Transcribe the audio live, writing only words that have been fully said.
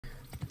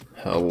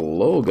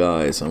Hello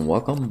guys and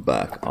welcome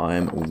back.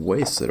 I'm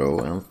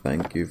Waesro and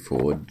thank you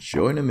for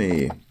joining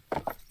me.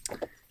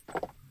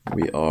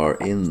 We are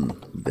in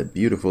the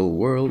beautiful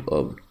world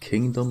of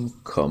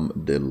Kingdom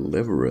Come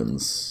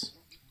Deliverance.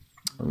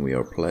 And we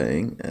are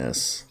playing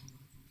as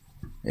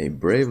a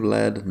brave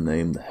lad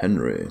named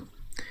Henry,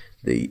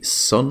 the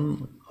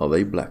son of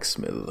a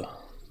blacksmith.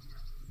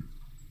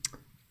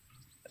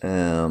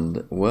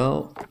 And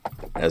well,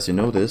 as you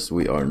notice,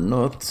 we are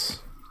not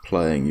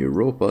playing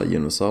Europa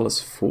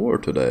Universalis 4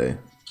 today.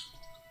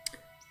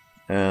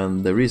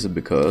 And the reason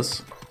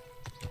because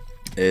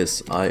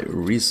is I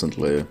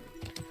recently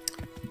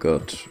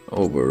got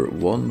over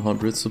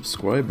 100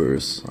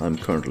 subscribers. I'm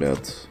currently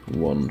at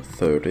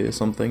 130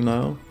 something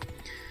now.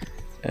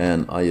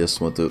 And I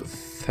just want to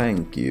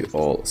thank you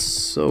all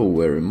so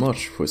very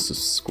much for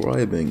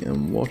subscribing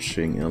and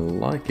watching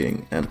and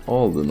liking and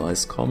all the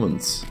nice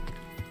comments.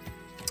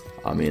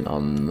 I mean, I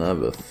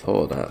never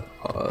thought that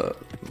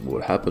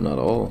would happen at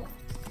all.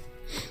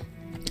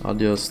 I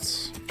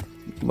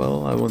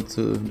want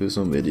to do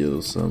some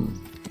videos and,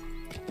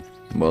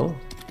 well,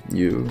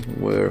 you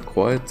were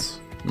quite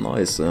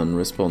nice and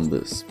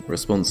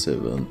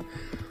responsive and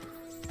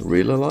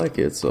really like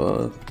it,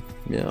 so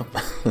yeah.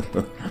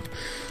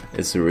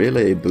 It's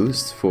really a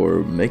boost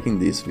for making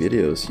these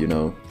videos, you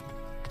know.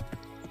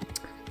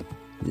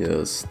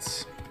 Yeah,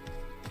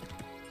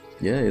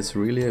 it's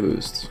really a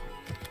boost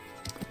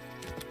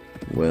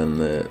when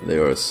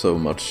there are so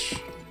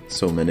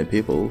many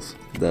people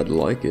that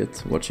like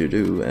it, what you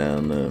do,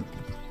 and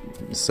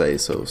say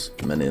so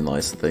many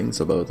nice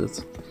things about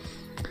it.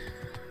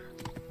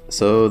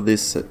 So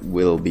this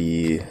will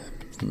be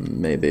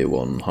maybe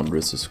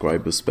 100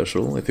 subscribers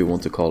special, if you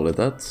want to call it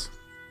that.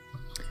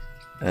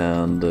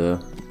 And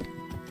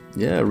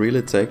yeah,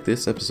 really take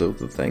this episode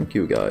to thank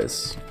you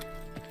guys.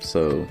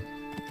 So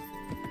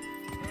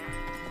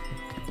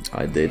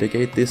I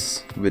dedicate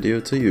this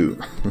video to you.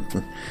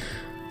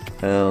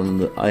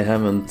 And I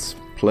haven't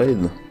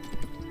played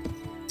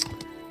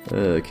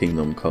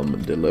Kingdom Come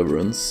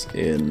Deliverance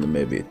in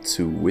maybe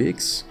 2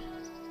 weeks.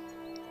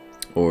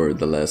 Or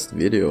the last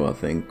video I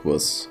think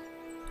was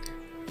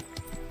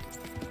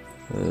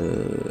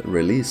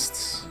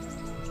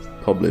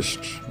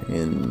published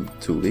in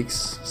 2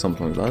 weeks,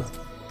 something like that.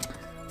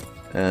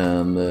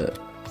 And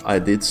I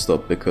did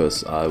stop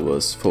because I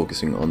was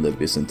focusing on the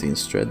Byzantine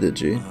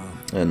strategy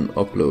and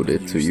upload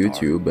it to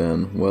YouTube,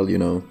 and well, you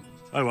know,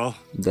 oh well,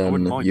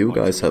 then you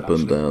guys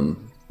happened and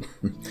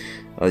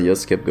I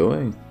just kept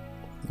going.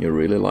 You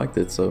really liked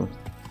it, so.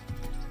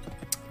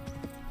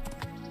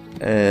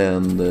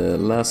 And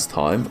last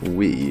time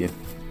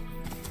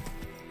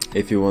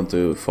if you want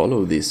to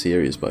follow this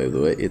series, by the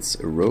way, it's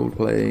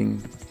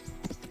role-playing.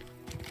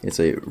 It's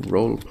a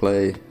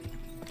role-play.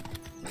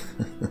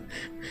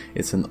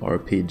 It's an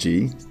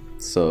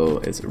RPG, so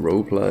it's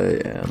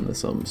role-play and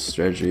some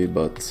strategy,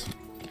 but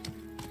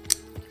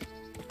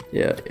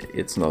yeah,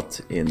 it's not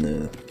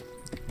in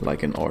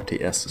like an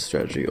RTS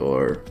strategy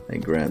or a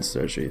grand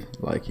strategy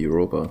like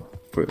Europa,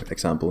 for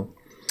example.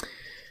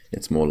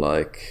 It's more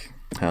like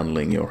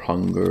handling your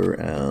hunger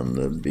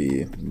and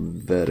be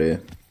very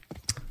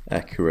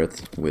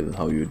accurate with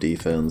how your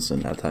defense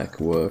and attack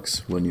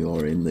works when you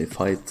are in a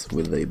fight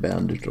with a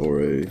bandit or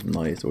a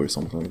knight or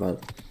something like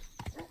that.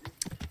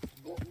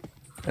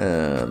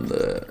 And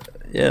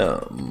yeah,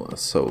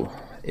 so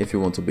if you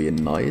want to be a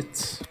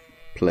knight,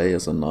 play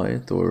as a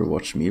knight, or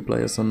watch me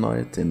play as a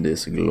knight in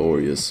this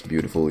glorious,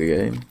 beautiful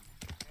game,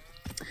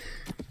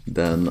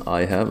 then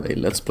I have a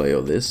let's play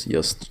of this.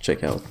 Just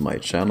check out my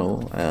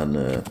channel and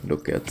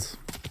look at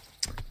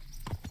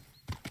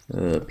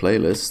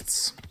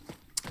playlists,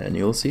 and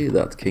you'll see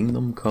that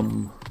Kingdom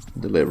Come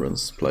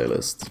Deliverance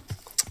playlist.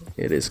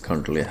 It is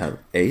currently have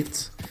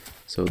 8,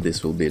 so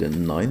this will be the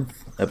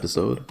 9th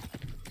episode.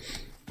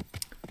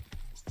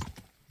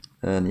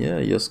 And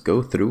yeah, just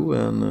go through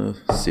and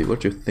see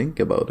what you think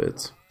about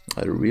it.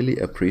 I really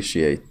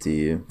appreciate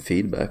the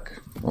feedback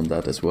on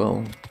that as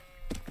well,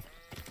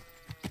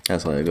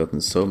 as I have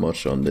gotten so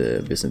much on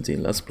the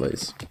Byzantine Let's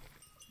Plays.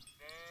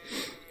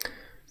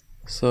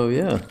 So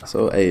yeah,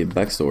 so a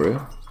backstory.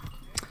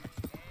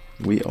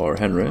 We are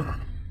Henry.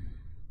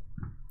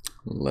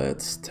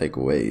 Let's take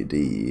away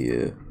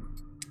the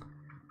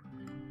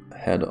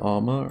head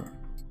armor.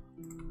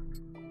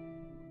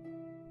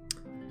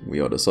 We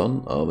are the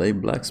son of a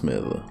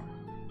blacksmith.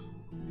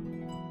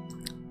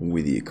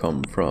 We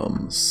come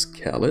from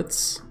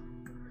Skalitz,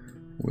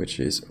 which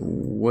is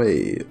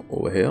way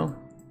over here.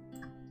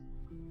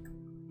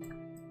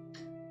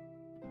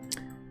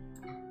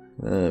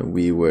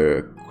 We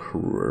were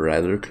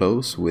rather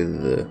close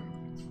with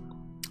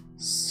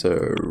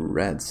Sir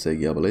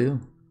Radzig, I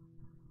believe.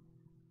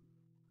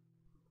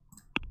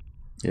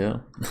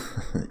 Yeah,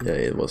 yeah,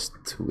 it was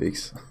 2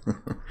 weeks.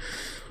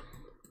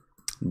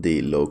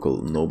 The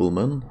local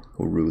nobleman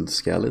who ruled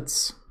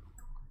Skalitz.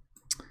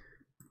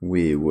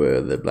 We were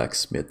the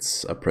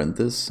blacksmith's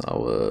apprentice,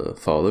 our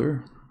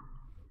father.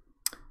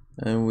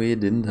 And we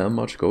didn't have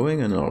much going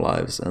in our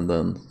lives, and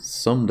then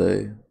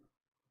someday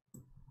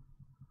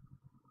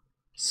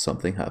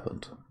something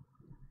happened.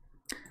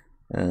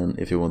 And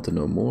if you want to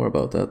know more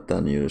about that,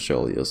 then you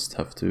shall just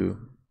have to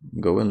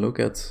go and look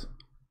at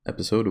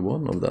episode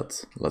 1 of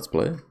that Let's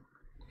Play.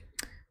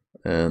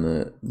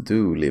 And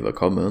do leave a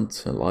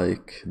comment, a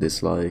like,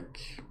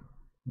 dislike,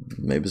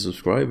 maybe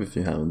subscribe if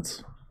you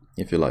haven't,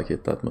 if you like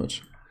it that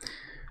much.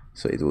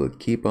 So it will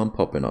keep on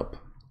popping up.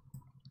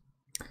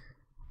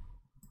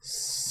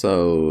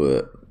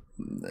 So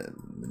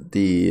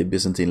the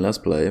Byzantine Let's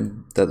Play,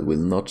 that will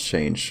not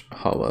change,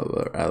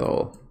 however, at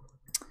all.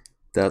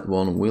 That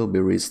one will be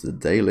released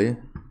daily,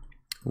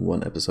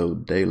 1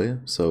 episode daily,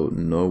 so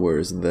no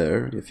worries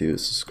there if you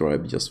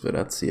subscribe just for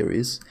that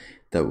series.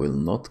 That will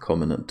not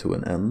come to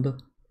an end.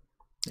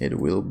 It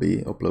will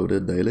be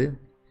uploaded daily.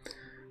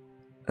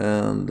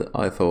 And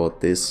I thought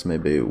this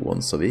maybe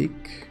once a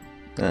week,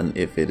 and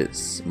if it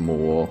is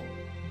more,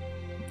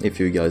 if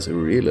you guys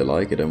really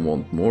like it and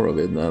want more of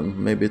it,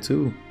 then maybe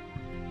 2-3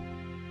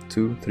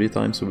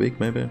 times a week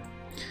maybe.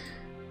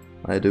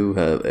 I do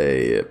have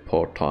a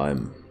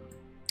part-time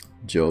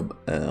job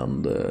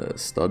and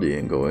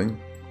studying going,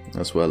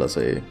 as well as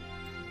a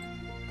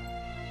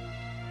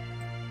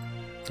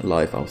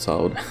life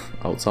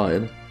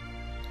outside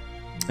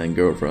and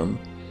girlfriend.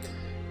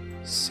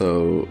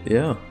 So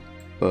yeah,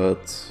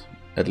 but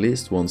at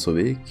least once a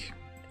week.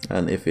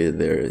 And if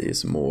there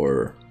is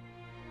more,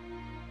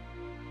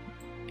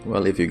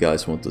 well, if you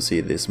guys want to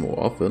see this more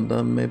often,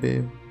 then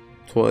maybe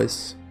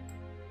twice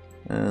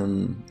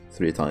and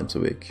 3 times a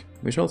week.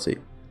 We shall see.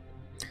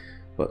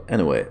 But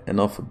anyway,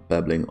 enough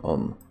babbling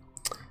on.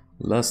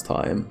 Last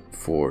time,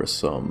 for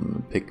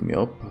some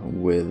pick-me-up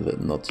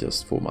with not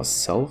just for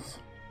myself,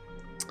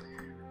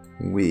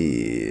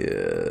 we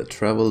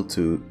traveled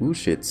to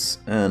Ushitz,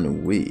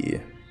 and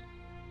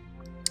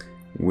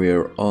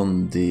we're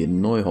on the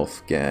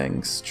Neuhof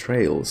gang's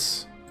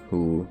trails,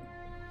 who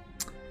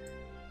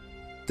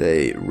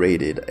they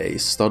raided a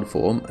stud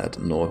farm at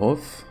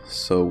Neuhof,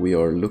 so we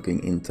are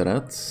looking into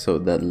that. So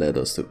that led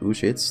us to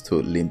Ushitz, to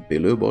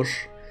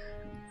Limpilubosh,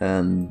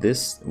 and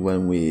this,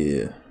 when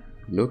we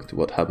looked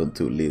what happened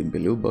to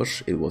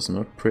Limpilubosh, it was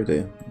not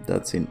pretty.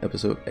 That's in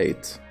episode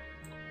 8.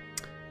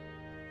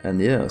 And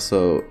yeah,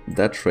 so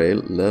that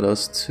trail led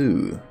us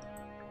to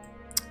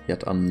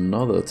yet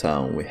another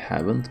town we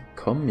haven't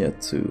come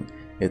yet to.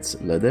 It's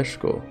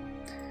Ledeshko,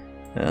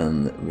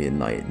 and we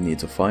need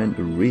to find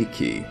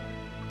Riki.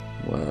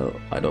 Well,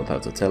 I don't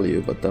have to tell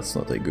you, but that's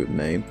not a good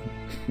name.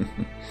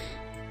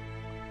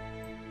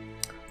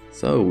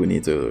 So we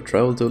need to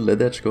travel to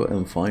Ledeshko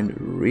and find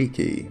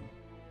Riki.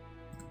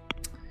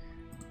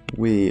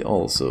 We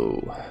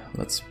also,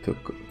 let's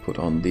put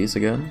on these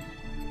again.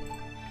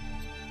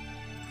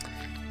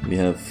 We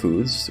have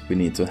foods we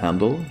need to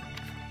handle,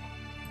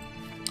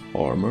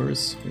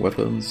 armors,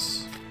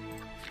 weapons,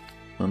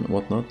 and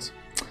whatnot.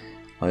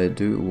 I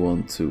do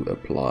want to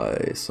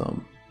apply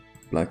some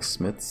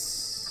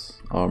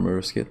blacksmith's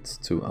armor kit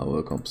to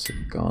our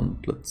composite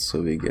gauntlet,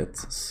 so we get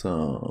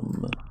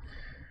some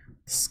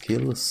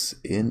skills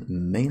in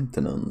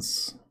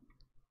maintenance.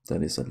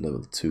 That is at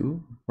level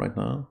 2 right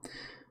now.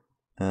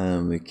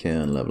 And we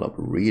can level up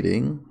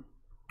reading.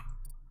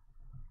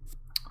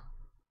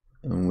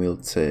 And we'll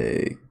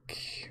take,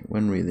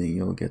 when reading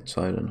you'll get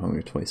tired and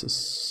hungry twice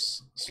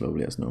as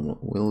slowly as normal.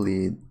 We'll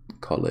lead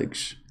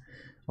college.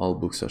 All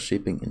books are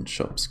shipping in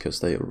shops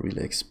because they are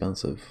really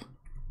expensive.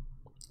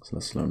 So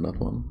let's learn that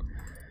one.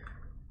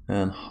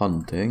 And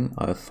hunting,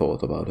 I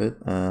thought about it,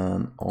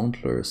 and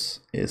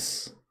antlers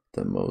is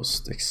the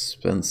most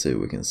expensive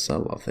we can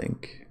sell, I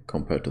think,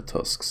 compared to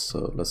tusks,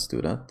 so let's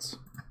do that.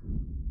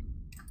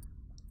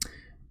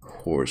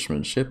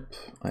 Horsemanship,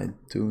 I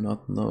do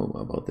not know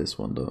about this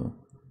one though.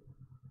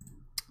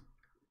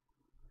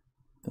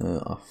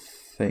 I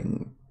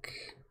think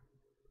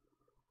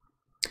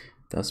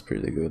that's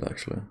pretty good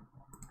actually,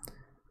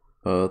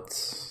 but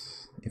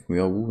if we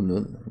are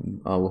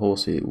wounded, our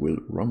horsey will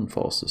run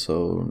faster,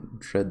 so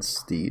tread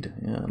steed,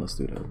 yeah, let's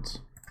do that.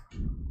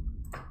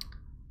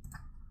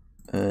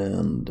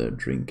 And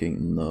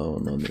drinking, no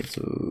need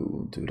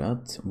to do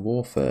that.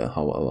 Warfare,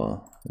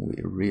 however, we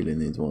really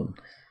need one.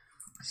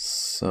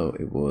 So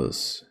it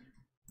was,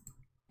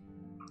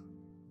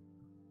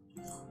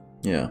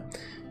 yeah,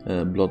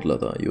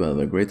 bloodletter. You have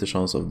a greater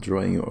chance of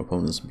drawing your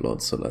opponent's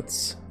blood, so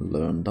let's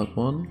learn that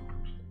one.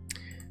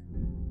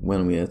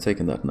 When we have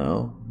taken that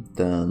now,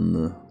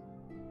 then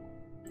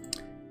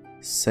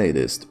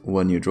sadist.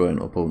 When you draw an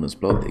opponent's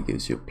blood, it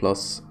gives you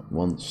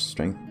 +1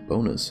 strength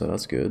bonus, so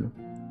that's good.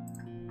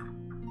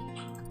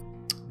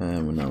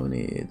 And now we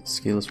need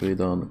skills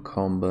redone,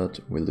 combat,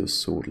 we'll do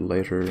sword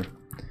later.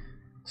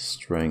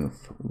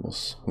 Strength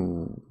was,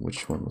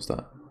 which one was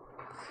that?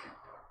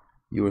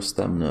 Your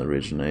stamina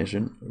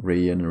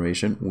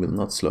regeneration will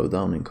not slow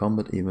down in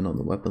combat even on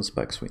the weapon's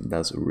backswing.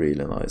 That's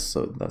really nice,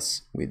 so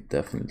that's, we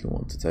definitely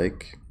want to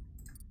take.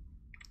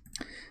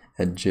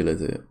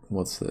 Agility,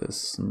 what's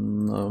this?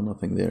 No,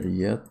 nothing there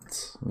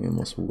yet. We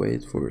must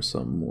wait for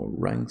some more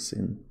ranks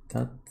in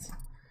that.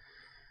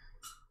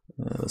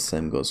 The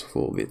same goes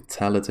for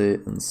vitality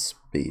and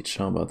speech.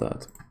 How about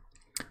that?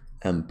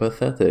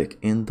 Empathetic.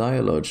 In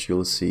dialogue,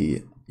 you'll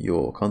see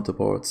your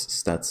counterparts'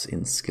 stats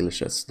in skill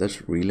checks.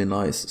 That's really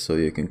nice, so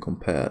you can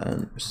compare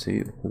and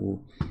see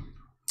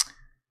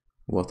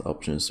what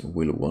options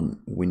will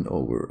one win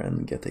over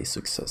and get a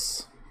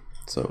success.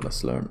 So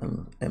let's learn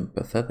an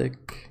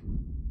empathetic.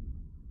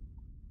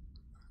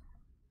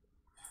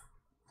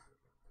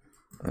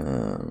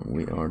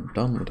 We are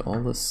done with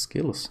all the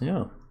skills,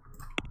 yeah.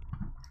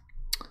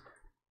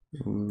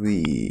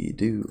 We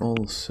do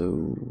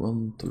also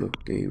want to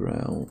look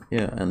around.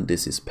 Yeah, and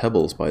this is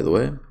Pebbles, by the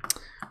way.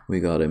 We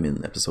got him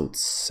in episode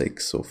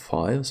 6 or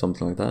 5,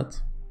 something like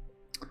that.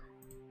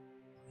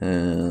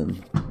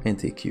 And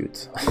ain't he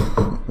cute?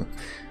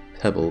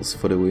 Pebbles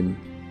for the win.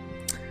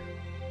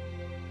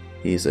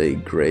 He's a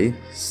grey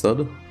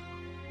stud.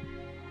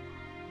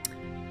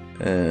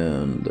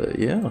 And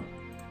yeah,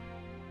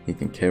 he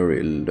can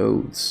carry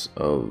loads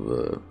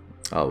of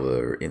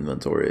our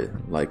inventory,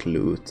 like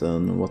loot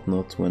and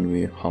whatnot, when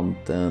we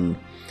hunt and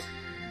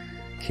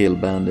kill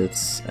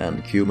bandits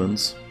and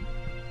humans.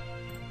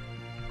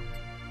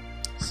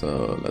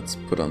 So let's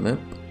put on it,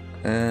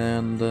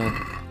 and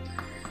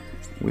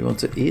we want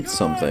to eat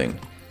something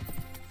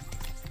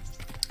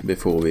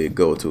before we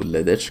go to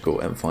Ledechko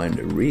and find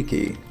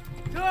Riki.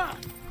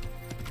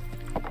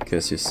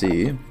 Because you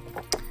see,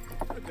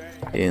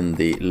 in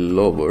the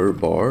lower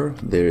bar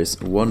there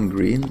is 1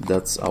 green,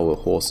 that's our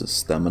horse's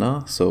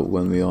stamina, so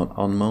when we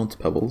unmount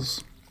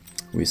Pebbles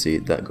we see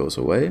that goes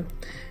away,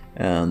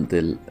 and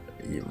the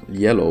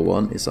yellow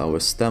one is our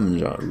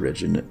stamina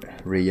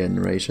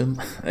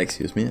regeneration.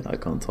 Excuse me, I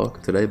can't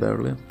talk today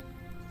barely.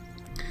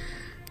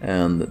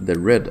 And the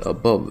red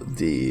above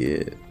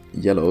the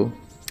yellow,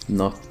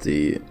 not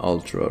the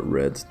ultra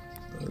red,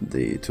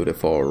 the to the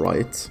far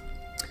right,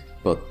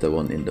 but the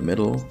one in the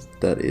middle,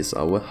 that is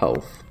our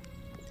health.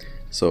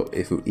 So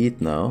if we eat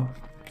now,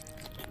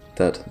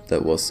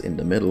 that was in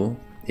the middle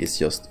is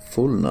just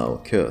full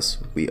now, cause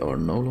we are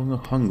no longer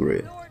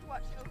hungry.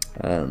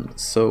 And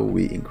so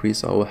we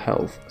increase our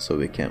health so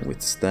we can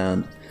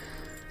withstand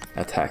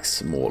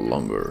attacks more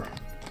longer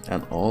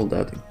and all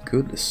that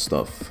good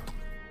stuff.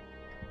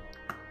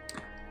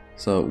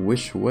 So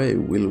which way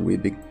will we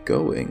be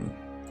going?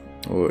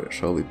 Or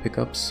shall we pick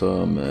up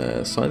some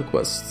side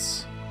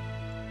quests?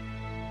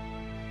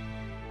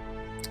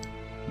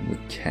 We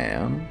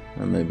can,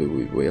 and maybe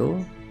we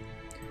will,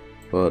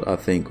 but I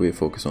think we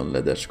focus on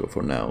Ledechko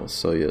for now,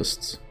 so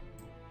just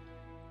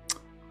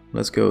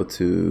let's go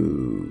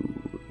to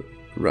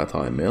Rat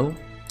High Mill.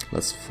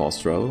 Let's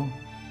fast travel,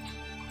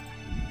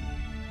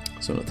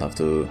 so not have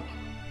to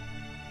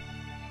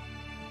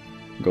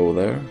go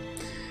there,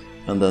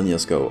 and then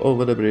just go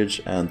over the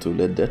bridge and to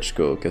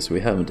Ledechko, because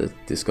we haven't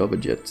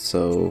discovered yet,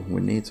 so we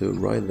need to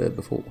ride there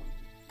before.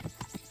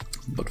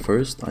 But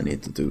first I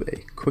need to do a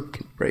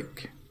quick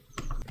break.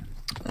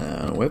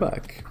 And we're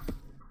back.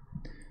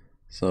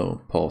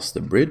 So past the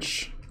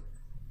bridge,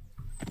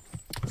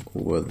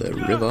 over the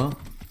river,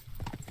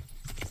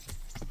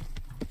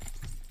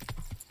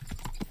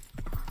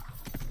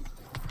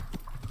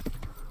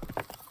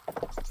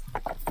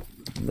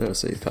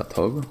 there's a fat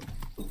hog,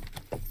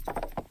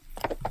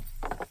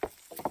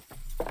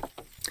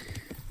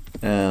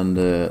 and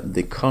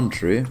the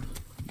country,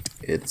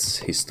 it's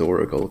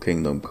historical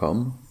Kingdom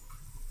Come.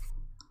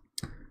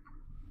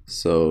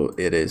 So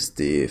it is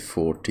the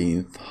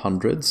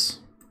 1400s,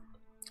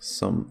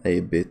 a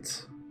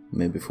bit,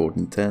 maybe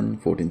 1410,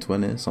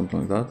 1420, something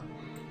like that.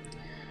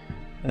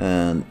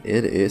 And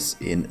it is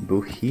in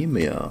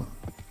Bohemia.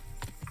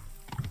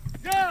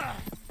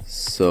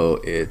 So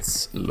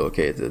it's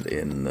located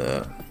in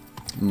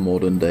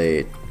modern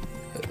day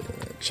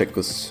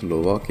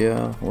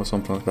Czechoslovakia or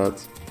something like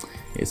that.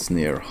 It's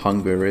near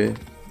Hungary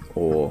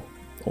or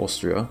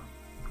Austria,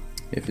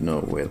 if you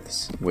know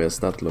where's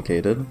that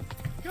located.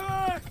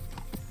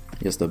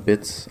 Just a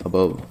bit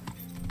above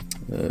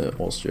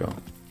Austria,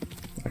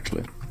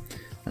 actually,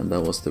 and that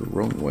was the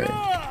wrong way.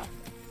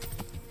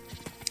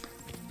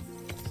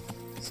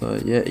 So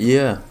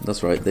yeah,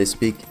 that's right, they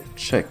speak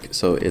Czech,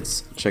 so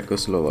it's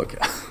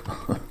Czechoslovakia.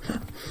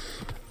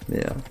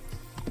 Yeah,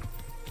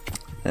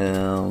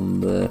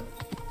 and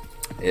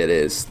it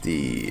is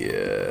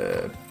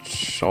the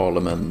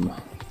Charlemagne.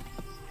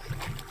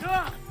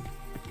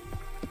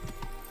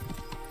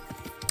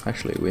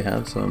 Actually, we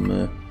have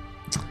some.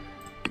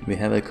 We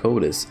have a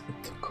codex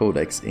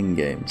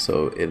in-game,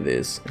 so it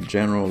is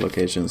general,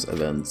 locations,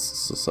 events,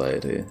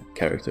 society,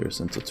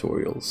 characters, and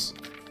tutorials.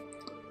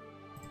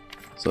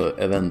 So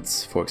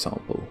events, for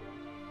example,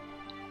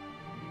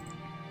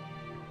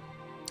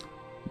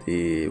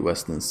 the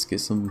Western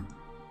Schism,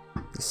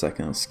 the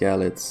Second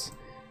Scalits,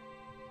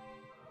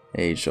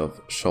 Age of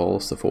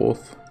Charles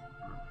IV.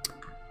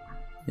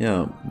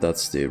 Yeah,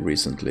 that's the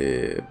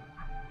recently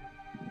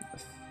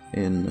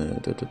in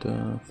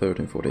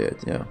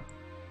 1348, yeah.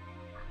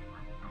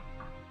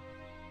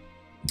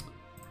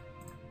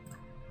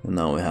 And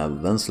now we have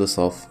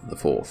Wenceslav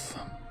IV.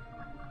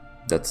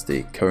 That's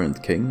the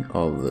current king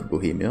of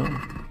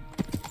Bohemia.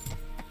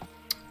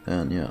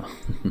 And yeah,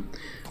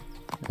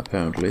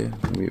 apparently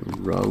we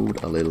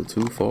rode a little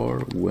too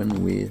far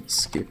when we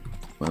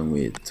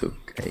took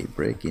a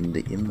break in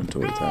the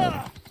inventory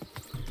tab.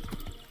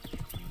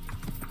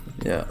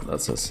 Yeah,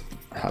 that's has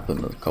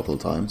happened a couple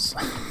of times.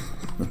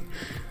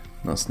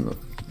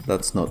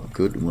 That's not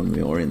good when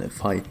we are in a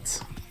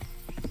fight.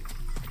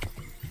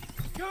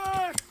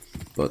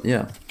 But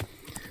yeah.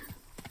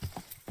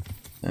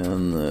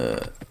 And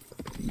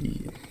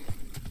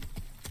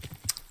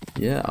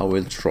yeah, I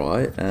will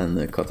try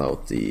and cut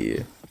out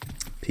the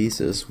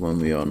pieces when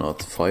we are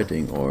not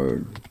fighting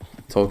or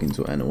talking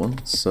to anyone,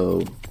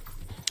 so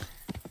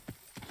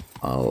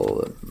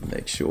I'll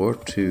make sure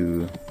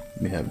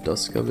we have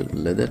Duska with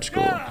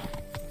Ledechko.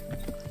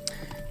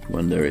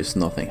 When there is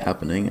nothing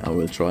happening, I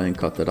will try and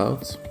cut it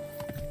out,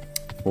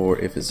 or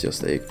if it's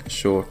just a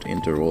short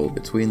interval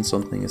between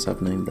something is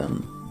happening,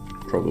 then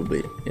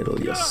probably it'll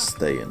just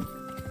stay in.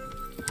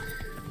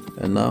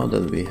 And now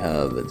that we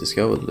have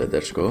discovered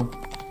Ledechko,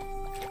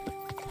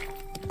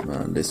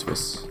 and this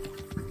was...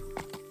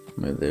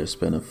 maybe there's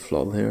been a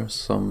flood here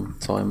some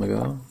time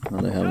ago,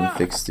 and they haven't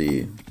fixed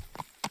the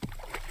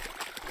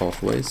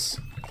pathways.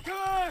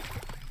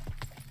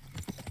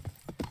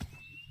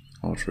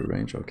 Archery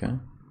range, okay.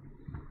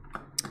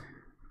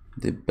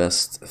 The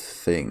best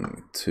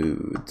thing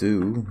to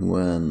do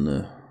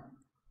when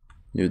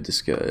you're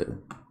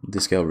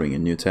discovering a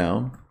new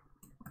town,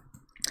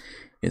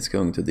 it's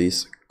going to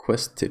these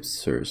quest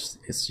tips first.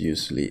 It's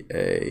usually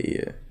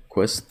a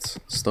quest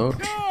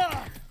start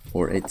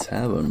or a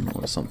tavern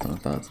or something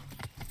like that.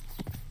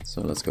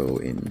 So let's go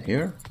in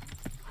here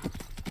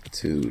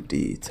to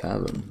the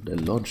tavern, the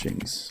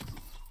lodgings.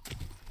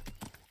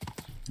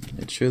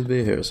 It should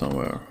be here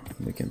somewhere.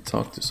 We can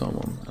talk to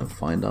someone and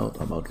find out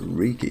about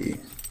Riki.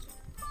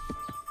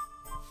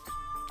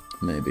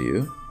 Maybe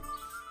you.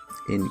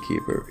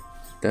 Innkeeper.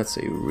 That's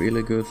a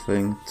really good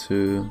thing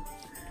to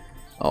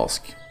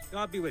ask.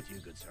 God be with you,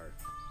 good sir.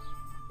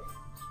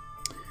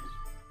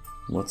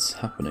 What's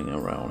happening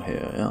around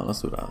here? Yeah,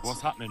 let's do that.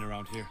 What's happening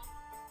around here?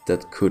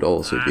 That could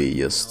also be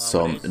just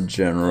some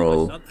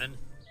general...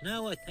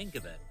 Now I think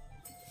of it,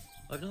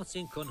 I've not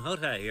seen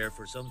Kunhuta here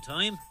for some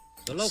time.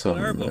 The local some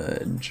herbal.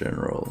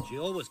 General... She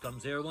always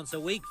comes here once a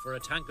week for a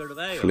tankard of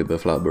ale. Flibber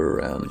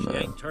flabber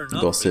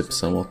and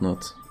gossips and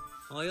whatnot.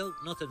 Well,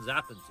 nothing's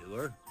happened to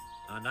her,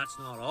 and that's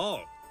not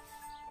all.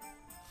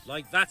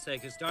 Like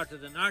Vatsek has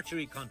started an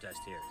archery contest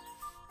here.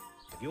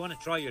 If you want to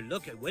try your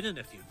luck at winning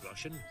a few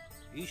groschen,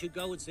 you should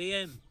go and see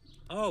him.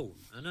 Oh,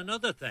 and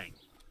another thing.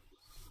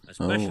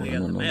 Especially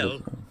at the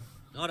mill.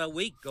 Not a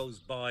week goes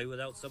by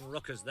without some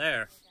ruckus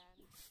there.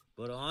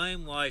 But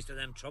I'm wise to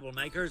them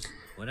troublemakers.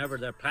 Whenever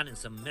they're planning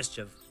some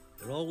mischief,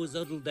 they're always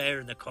huddled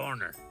there in the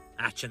corner,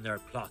 hatching their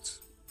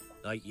plots.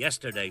 Like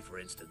yesterday, for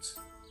instance.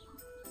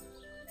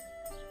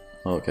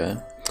 Okay.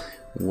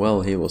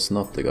 Well, he was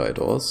not the guy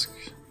to ask.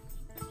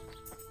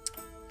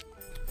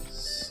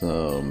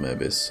 So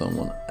maybe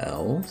someone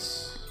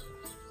else?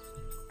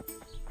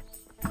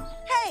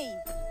 Hey!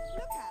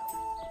 Look out!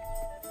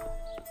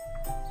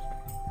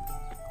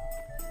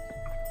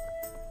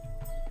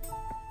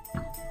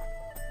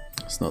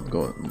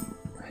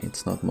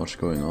 It's not much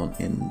going on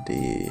in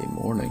the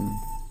morning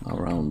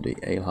around the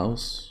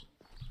alehouse.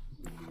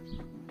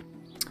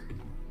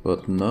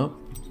 But no,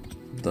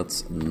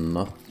 that's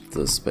not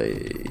the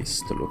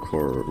space to look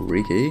for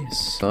Riki.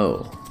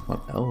 So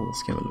what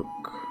else can we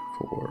look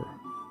for?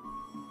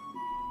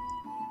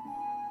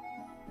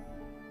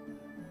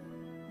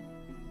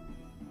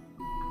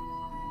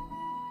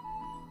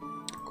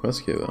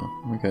 Quest queue.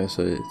 Okay,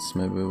 so it's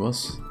maybe it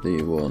was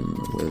the one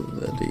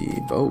with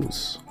the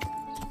bows.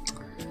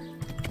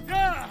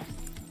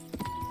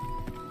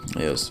 I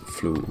just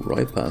flew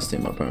right past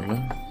him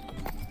apparently.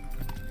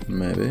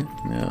 Maybe,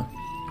 yeah.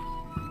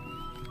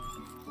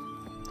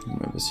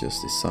 Maybe it's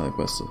just the side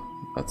quest.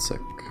 That's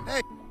sick.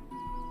 Hey!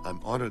 I'm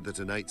honored that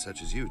a knight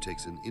such as you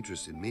takes an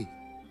interest in me.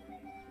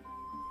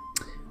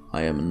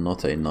 I am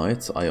not a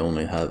knight. I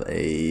only have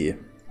a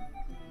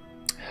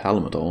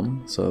helmet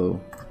on,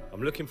 so...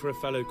 I'm looking for a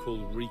fellow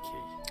called Riki.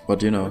 What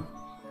do you know?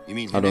 You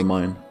mean I don't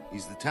mind.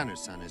 He's the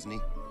tanner's son, isn't he?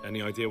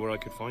 Any idea where I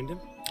could find him?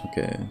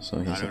 Okay, so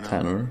he's a I don't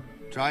tanner. know.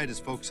 Try at his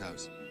folks'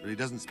 house, but he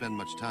doesn't spend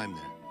much time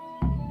there.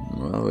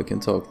 Well, we can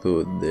talk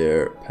to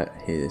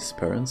his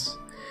parents.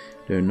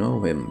 Do you know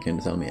him? Can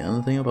you tell me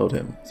anything about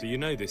him? So you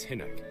know this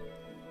Hinnock.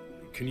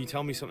 Can you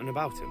tell me something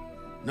about him?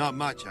 Not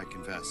much, I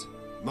confess.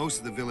 Most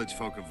of the village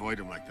folk avoid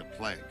him like the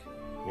plague.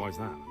 Why's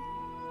that?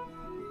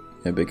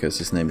 Yeah, because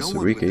his name is No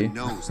one Riki. with a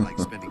nose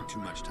likes spending too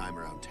much time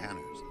around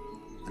tanners.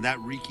 And that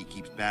Riki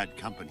keeps bad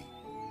company.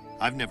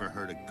 I've never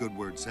heard a good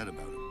word said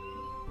about him.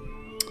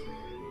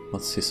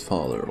 What's his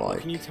father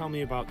like? Can you tell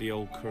me about the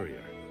old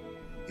courier?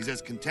 He's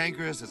as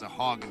cantankerous as a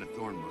hog in a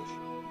thorn bush.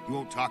 He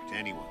won't talk to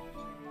anyone.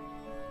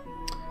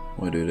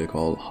 Why do they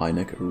call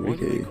Hynek Why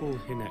do Riki? they call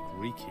Hinnock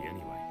Riki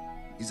anyway?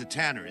 He's a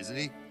tanner, isn't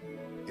he?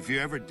 If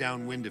you're ever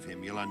downwind of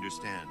him, you'll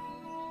understand.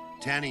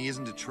 Tanning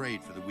isn't a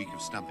trade for the weak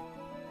of stomach.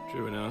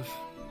 True enough.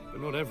 But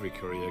not every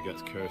courier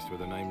gets cursed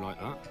with a name like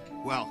that.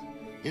 Well,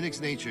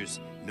 Hinnock's nature's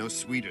no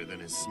sweeter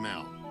than his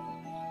smell.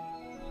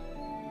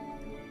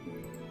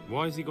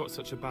 Why has he got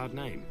such a bad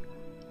name?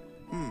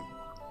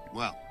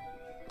 Well,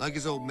 Like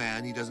his old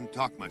man, he doesn't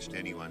talk much to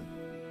anyone.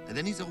 And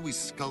then he's always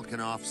skulking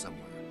off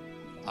somewhere.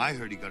 I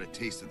heard he got a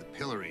taste of the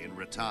pillory in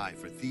Ratai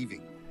for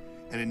thieving.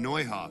 And in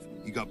Neuhof,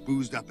 he got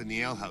boozed up in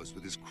the alehouse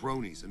with his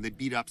cronies, and they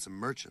beat up some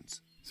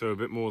merchants. So a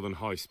bit more than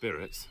high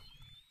spirits.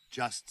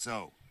 Just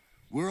so.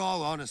 We're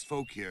all honest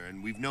folk here,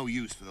 and we've no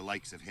use for the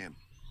likes of him.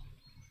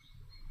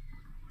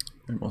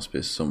 There must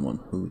be someone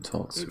who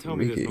talks Don't tell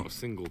me there's Riki. not a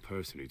single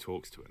person who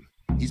talks to him.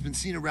 He's been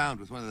seen around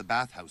with one of the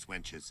bathhouse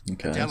wenches.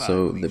 Okay, Adela, I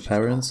so believe the she's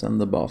parents called.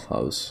 and the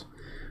bathhouse.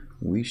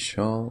 We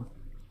shall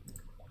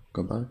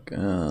go back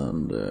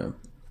and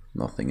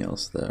nothing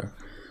else there.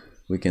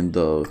 We can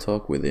though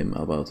talk with him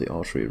about the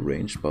archery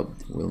range, but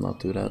we'll not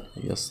do that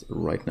just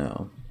right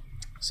now.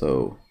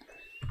 So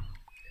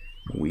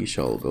we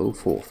shall go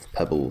forth,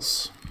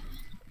 Pebbles.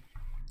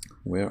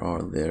 Where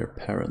are their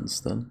parents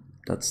then?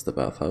 That's the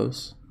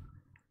bathhouse.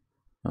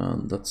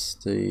 And that's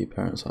the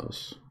parents'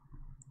 house.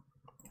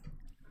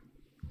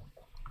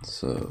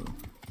 So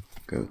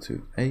go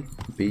to A,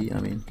 B, I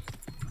mean.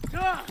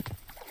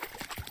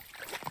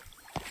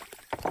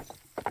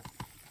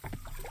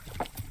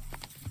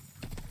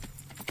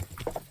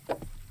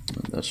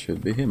 And that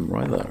should be him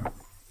right there.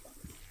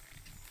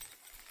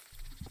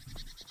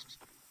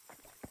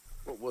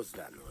 What was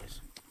that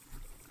noise?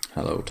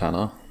 Hello,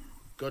 Tana.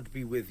 God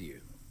be with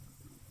you.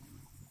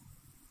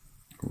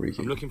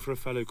 Riki. I'm looking for a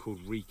fellow called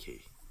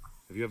Riki.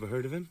 Have you ever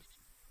heard of him?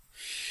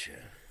 Sure.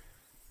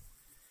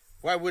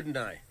 Why wouldn't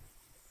I?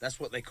 That's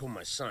what they call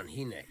my son,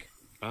 Hinek.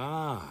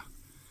 Ah,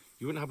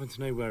 you wouldn't happen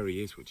to know where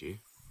he is, would you?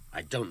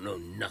 I don't know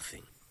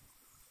nothing.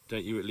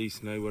 Don't you at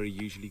least know where he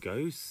usually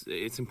goes?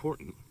 It's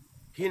important.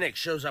 Hinek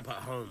shows up at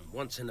home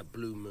once in a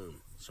blue moon,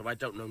 so I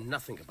don't know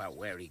nothing about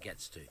where he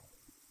gets to.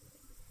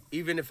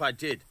 Even if I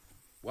did,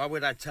 why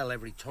would I tell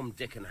every Tom,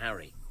 Dick and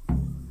Harry?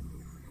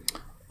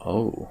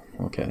 Oh,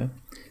 okay.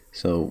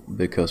 So,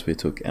 because we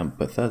took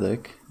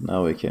empathetic,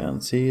 now we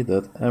can see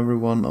that every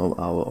one of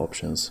our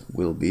options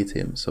will beat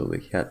him, so we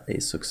get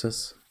a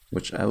success,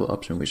 whichever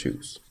option we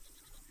choose.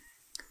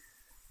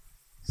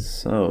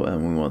 So,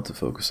 and we want to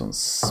focus on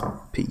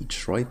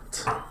speech,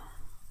 right?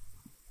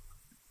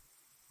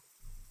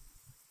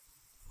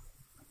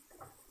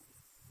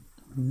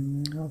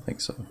 I don't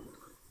think so.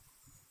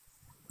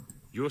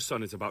 Your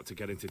son is about to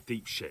get into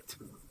deep shit.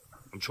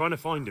 I'm trying to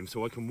find him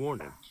so I can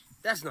warn him.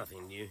 That's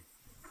nothing new.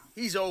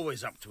 He's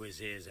always up to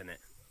his ears in it.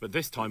 But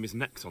this time his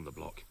neck's on the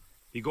block.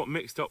 He got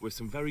mixed up with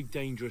some very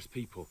dangerous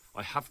people.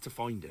 I have to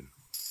find him.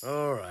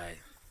 All right.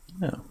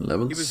 Yeah,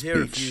 level He was speech.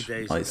 here a few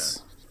days nice.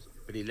 ago,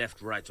 but he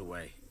left right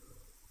away.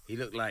 He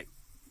looked like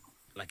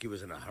he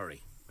was in a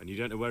hurry. And you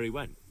don't know where he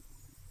went?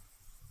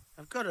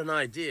 I've got an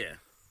idea,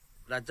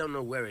 but I don't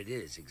know where it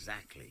is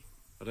exactly.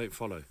 I don't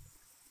follow.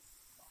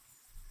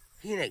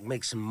 Hinek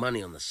makes some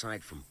money on the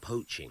side from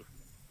poaching.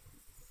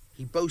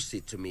 He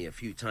boasted to me a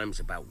few times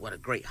about what a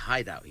great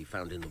hideout he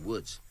found in the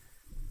woods,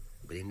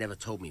 but he never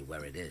told me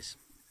where it is.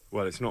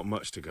 Well, it's not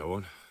much to go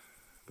on,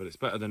 but it's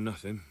better than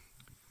nothing.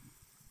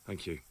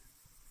 Thank you.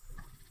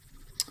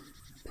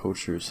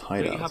 Poacher's Don't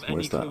hideout. you have any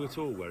Where's clue that? at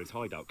all where his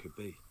hideout could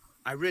be?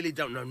 I really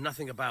don't know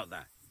nothing about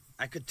that.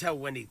 I could tell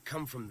when he'd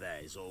come from there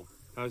is all.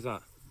 How's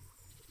that?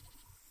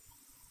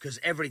 Because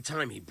every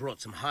time he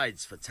brought some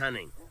hides for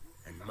tanning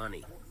and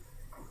money.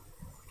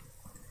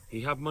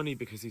 He had money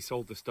because he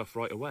sold the stuff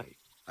right away.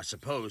 I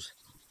suppose.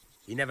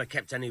 He never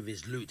kept any of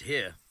his loot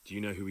here. Do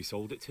you know who he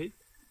sold it to?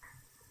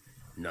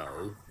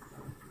 No.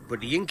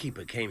 But the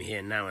innkeeper came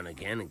here now and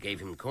again and gave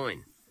him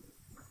coin.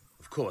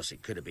 Of course,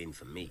 it could have been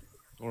for me.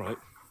 All right.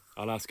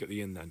 I'll ask at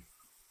the inn then.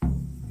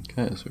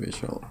 Okay, so we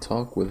shall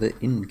talk with the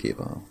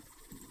innkeeper.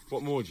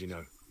 What more do you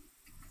know?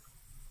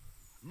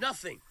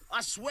 Nothing.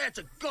 I swear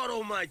to God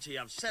Almighty,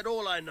 I've said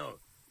all I know.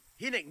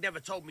 Hinek never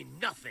told me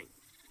nothing.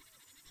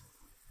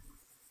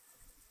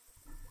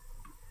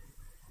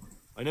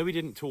 I know he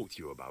didn't talk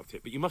to you about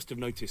it, but you must have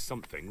noticed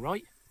something,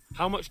 right?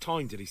 How much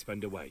time did he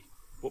spend away?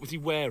 What was he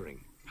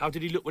wearing? How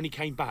did he look when he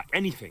came back?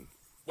 Anything?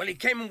 Well, he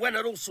came and went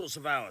at all sorts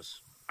of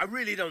hours. I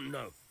really don't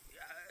know.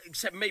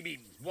 Except maybe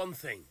one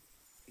thing.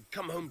 He'd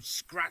come home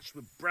scratched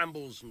with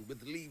brambles and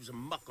with leaves and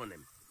muck on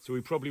him. So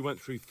he probably went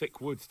through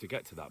thick woods to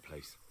get to that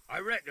place. I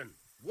reckon.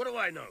 What do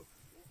I know?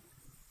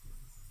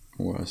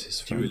 Where's his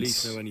Do you friends? at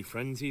least know any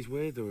friends he's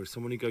with, or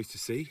someone he goes to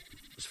see?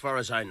 As far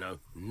as I know,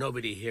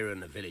 nobody here in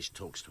the village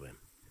talks to him.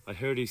 I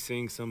heard he's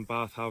seeing some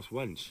bathhouse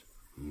wench.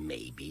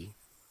 Maybe.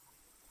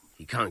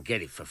 He can't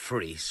get it for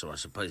free, so I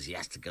suppose he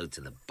has to go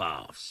to the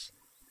baths.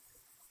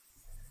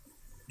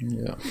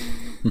 Yeah.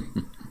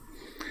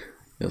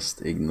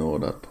 Just ignore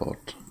that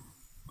part.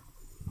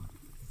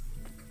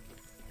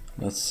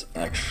 Let's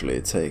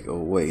actually take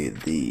away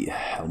the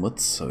helmet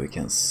so we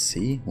can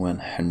see when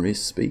Henry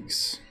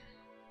speaks.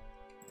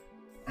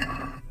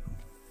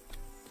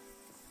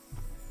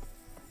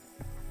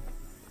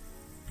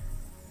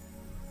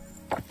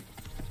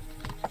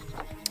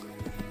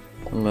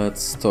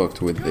 Let's talk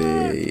with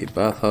the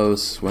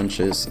bathhouse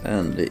wenches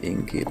and the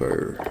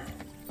innkeeper.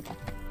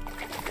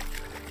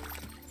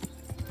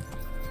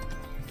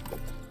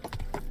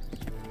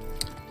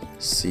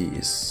 C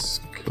is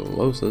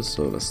closest,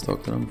 so let's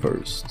talk to them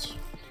first.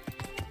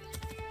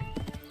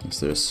 Is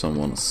there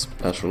someone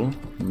special,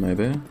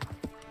 maybe?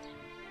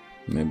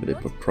 Maybe the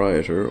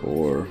proprietor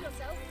or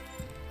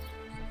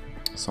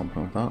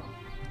something like that.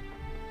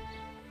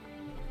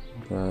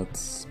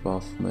 That's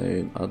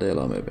bathmaid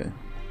Adela, maybe.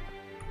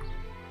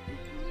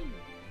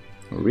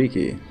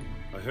 Riki.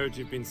 I heard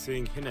you've been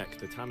seeing Hinek,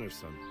 the tanner's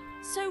son.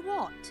 So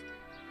what?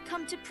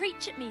 Come to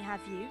preach at me,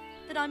 have you?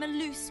 That I'm a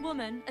loose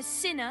woman, a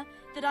sinner,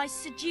 that I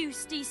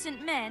seduce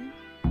decent men?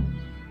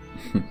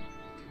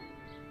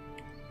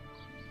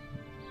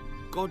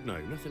 God,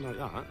 no, nothing like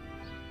that.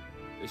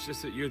 It's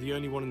just that you're the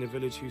only one in the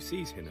village who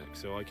sees Hinek,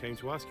 so I came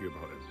to ask you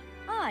about him.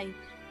 Aye,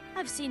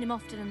 I've seen him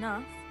often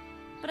enough,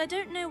 but I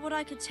don't know what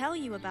I could tell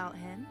you about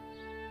him.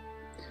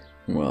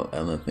 Well,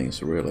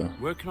 anything's really.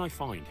 Where can I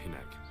find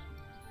Hinek?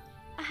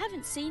 I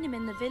haven't seen him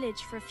in the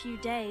village for a few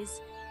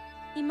days.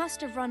 He must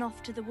have run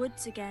off to the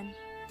woods again.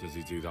 Does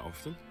he do that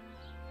often?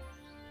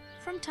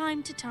 From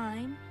time to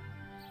time.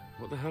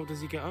 What the hell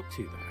does he get up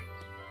to there?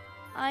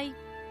 I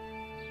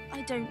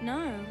don't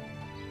know.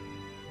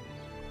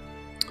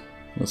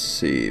 Let's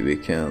see, we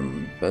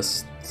can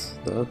best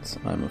that.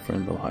 I'm a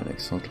friend of Heineck.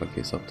 Sounds like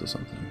he's up to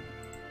something.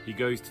 He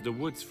goes to the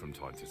woods from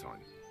time to time.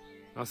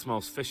 That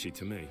smells fishy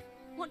to me.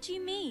 What do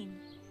you mean?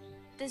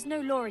 There's no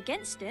law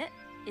against it,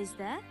 is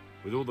there?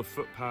 With all the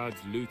footpads,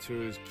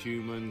 looters,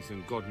 humans,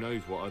 and God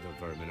knows what other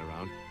vermin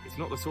around, it's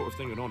not the sort of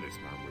thing an honest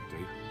man would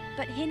do.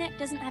 But Hinek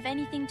doesn't have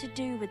anything to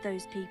do with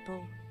those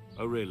people.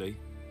 Oh, really?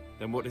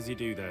 Then what does he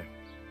do there?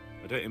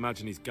 I don't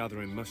imagine he's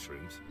gathering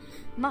mushrooms.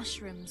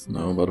 Mushrooms?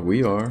 No, but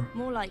we are.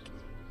 More like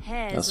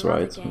hairs. That's or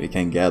other right, we game.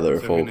 can gather,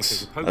 So folks. Hinek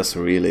is a That's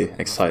poacher. really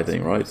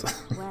exciting, right?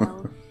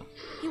 Well,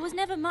 he was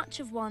never much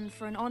of one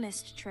for an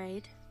honest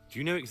trade. Do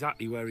you know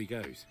exactly where he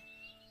goes?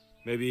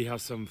 Maybe he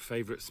has some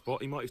favourite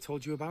spot he might have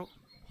told you about?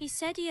 He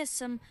said he has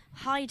some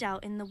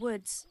hideout in the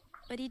woods,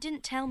 but he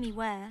didn't tell me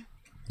where.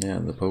 Yeah,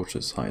 the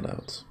poacher's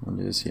hideout. When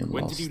did you see him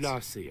When last? did you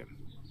last see him?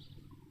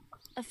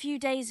 A few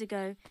days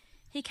ago,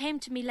 he came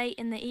to me late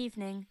in the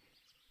evening,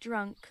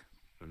 drunk.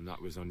 And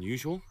that was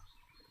unusual?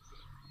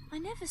 I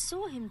never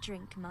saw him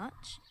drink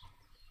much.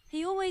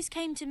 He always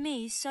came to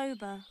me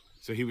sober.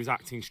 So he was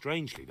acting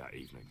strangely that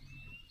evening?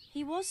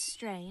 He was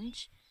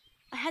strange.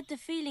 I had the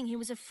feeling he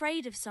was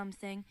afraid of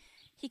something.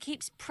 He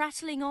keeps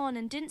prattling on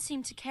and didn't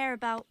seem to care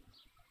about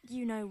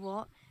you know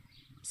what.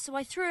 So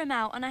I threw him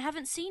out and I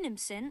haven't seen him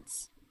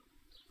since.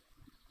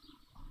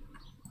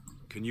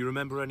 Can you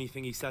remember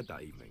anything he said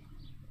that evening?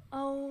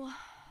 Oh,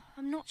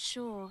 I'm not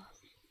sure.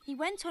 He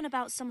went on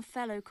about some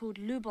fellow called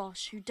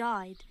Lubosh who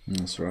died.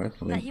 That's right,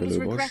 I That think he was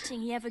Billy Bosch.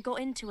 regretting he ever got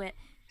into it.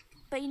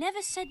 But he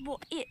never said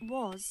what it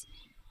was.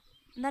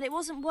 And that it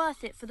wasn't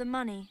worth it for the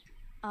money.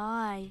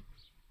 Aye.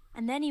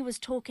 And then he was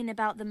talking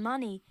about the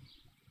money.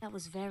 That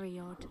was very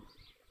odd.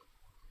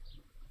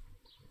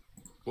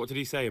 What did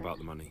he say about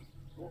the money?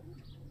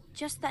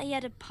 Just that he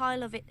had a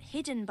pile of it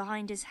hidden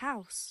behind his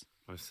house.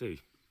 I see.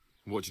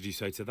 What did you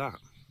say to that?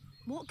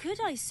 What could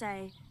I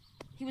say?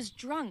 He was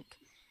drunk.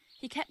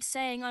 He kept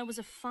saying I was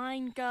a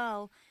fine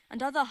girl,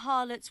 and other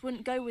harlots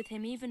wouldn't go with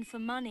him even for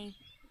money.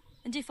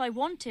 And if I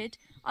wanted,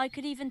 I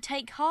could even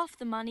take half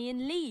the money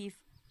and leave.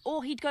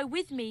 Or he'd go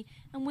with me,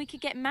 and we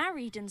could get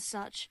married and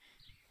such.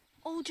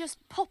 All just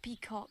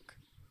poppycock.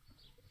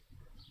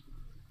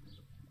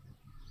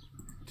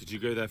 Did you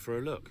go there for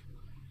a look?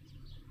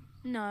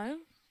 No,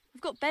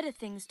 I've got better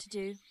things to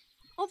do.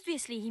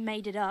 Obviously he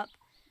made it up.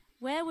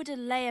 Where would a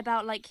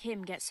layabout like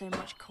him get so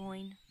much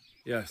coin?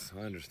 Yes,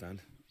 I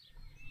understand.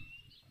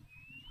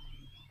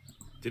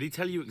 Did he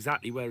tell you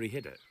exactly where he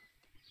hid it?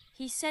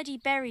 He said he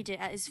buried it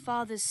at his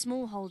father's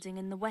small holding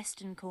in the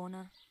western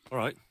corner. All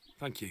right,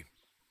 thank you.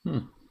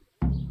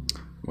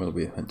 Well,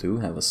 we do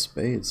have a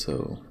spade,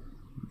 so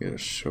we'll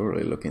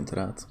surely look into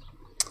that.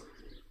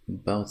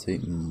 About the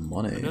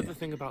money. Another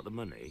thing about the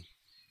money.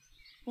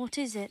 What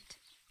is it?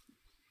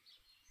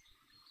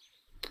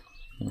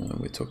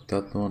 We took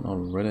that one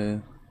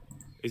already.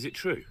 Is it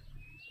true?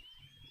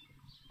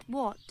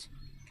 What?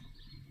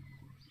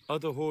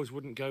 Other whores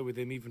wouldn't go with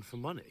him even for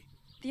money.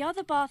 The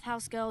other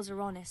bathhouse girls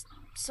are honest,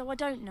 so I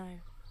don't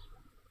know.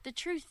 The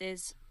truth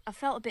is, I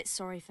felt a bit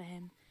sorry for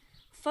him.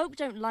 Folk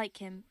don't like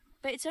him,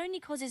 but it's only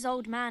 'cause his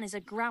old man is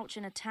a grouch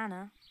and a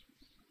tanner.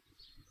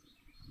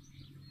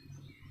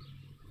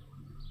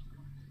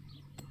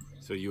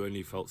 So you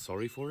only felt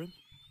sorry for him?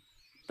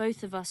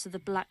 Both of us are the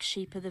black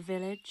sheep of the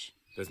village.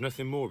 There's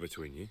nothing more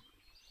between you?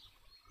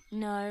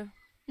 No,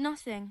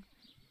 nothing.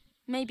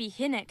 Maybe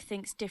Hinek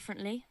thinks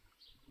differently,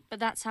 but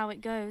that's how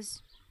it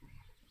goes.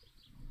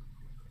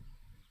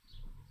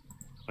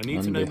 I need to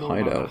And know the more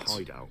about hideout. the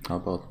hideout. How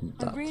about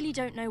that? I really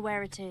don't know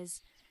where it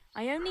is.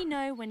 I only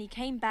know when he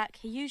came back,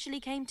 he usually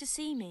came to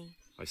see me.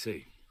 I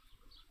see.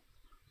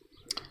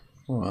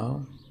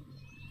 Well,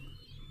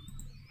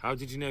 How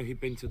did you know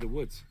he'd been to the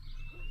woods?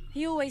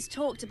 He always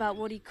talked about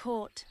what he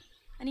caught,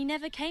 and he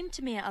never came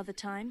to me at other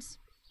times.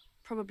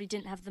 Probably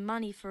didn't have the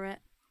money for it.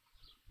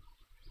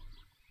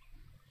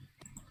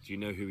 Do you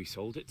know who he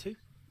sold it to?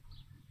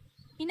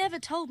 He never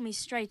told me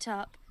straight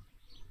up.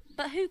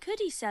 But who could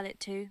he sell it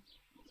to?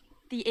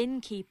 The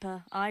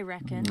innkeeper, I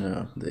reckon.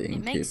 Yeah, the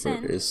It makes innkeeper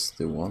sense. is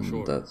the one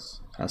Sure. that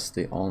has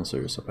the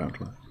answers,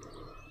 apparently.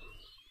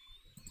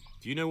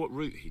 Do you know what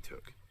route he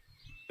took?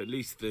 At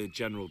least the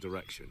general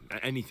direction.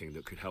 Anything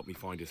that could help me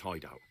find his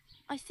hideout.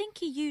 I think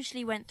he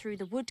usually went through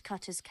the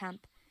woodcutter's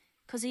camp,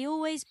 'cause he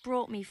always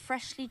brought me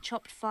freshly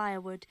chopped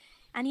firewood,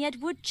 and he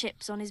had wood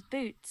chips on his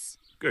boots.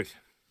 Good.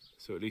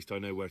 So at least I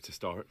know where to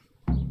start.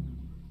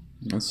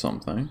 That's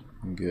something.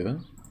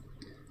 Good.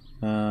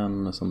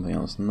 And something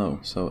else. No.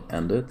 So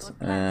end it.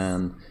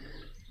 And,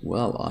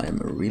 well, I'm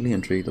really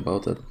intrigued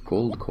about that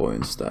gold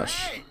coin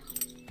stash.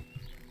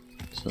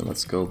 So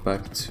let's go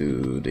back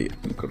to the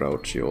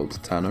grouchy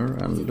old tanner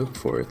and look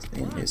for it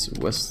in his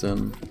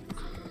western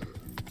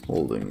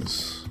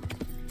holdings.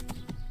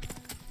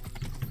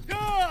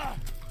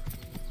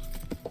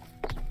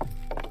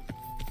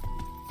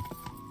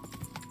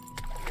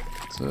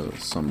 So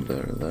some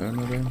there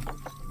maybe.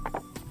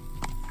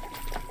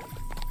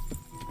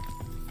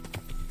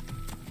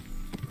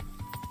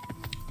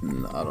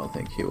 No, I don't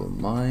think he will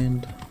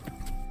mind.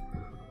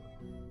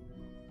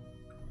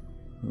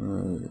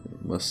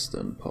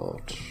 Western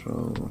part,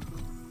 so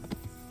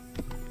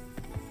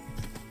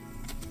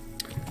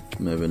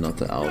maybe not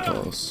the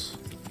outhouse.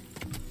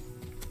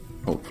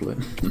 Hopefully.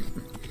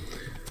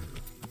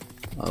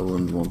 I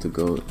wouldn't want to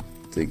go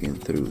digging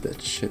through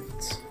that shit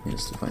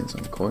just to find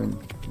some coin,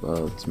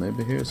 but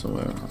maybe here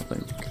somewhere, I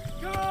think.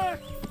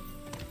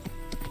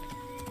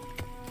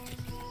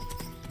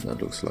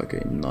 That looks like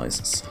a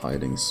nice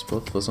hiding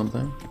spot for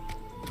something.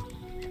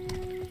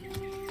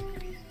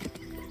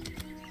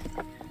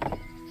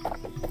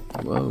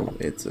 Whoa,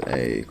 it's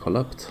a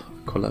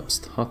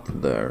collapsed hut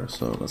there,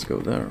 so let's go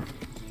there.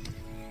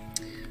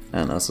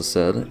 And as I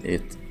said,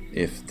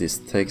 if this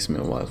takes me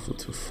a while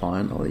to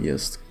find, I'll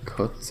just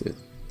cut it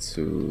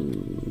to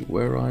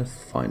where I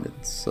find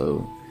it,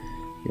 so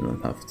you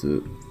don't have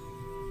to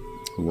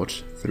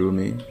watch through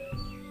me.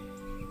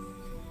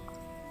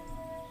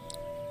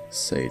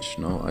 Sage,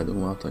 no, I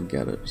don't want to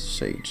get it.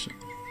 Sage.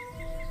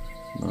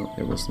 No,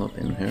 it was not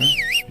in here.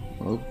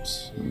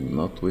 Oops,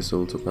 not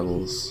whistle to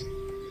pebbles.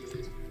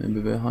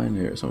 Maybe behind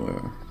here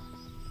somewhere.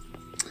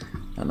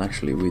 And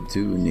actually we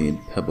do need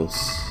pebbles.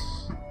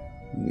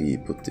 We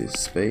put this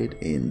spade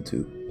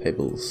into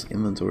pebbles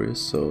inventory,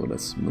 so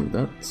let's move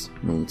that.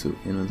 Move to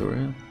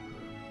inventory.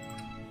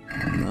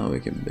 And now we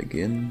can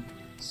begin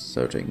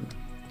searching.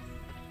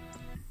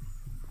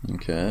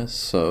 Okay,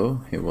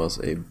 so it was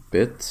a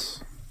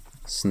bit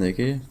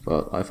sneaky,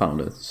 but I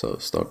found it, so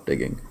start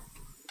digging.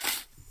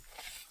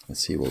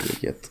 Let's see what we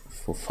get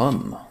for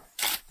fun.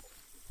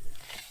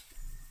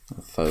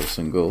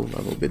 1,000 gold,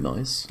 that will be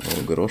nice,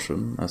 or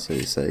groschen as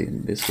they say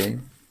in this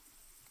game.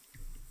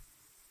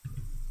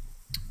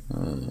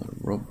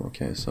 Rob,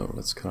 okay, so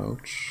let's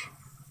crouch.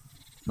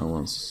 No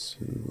one's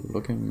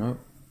looking, no.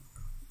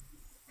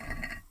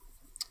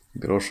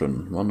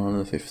 Groschen,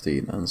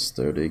 115 and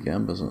sturdy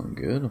Gambison,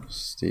 good.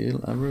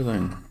 Steal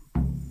everything.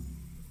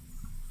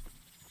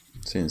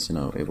 Since, you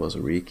know, it was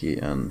Riki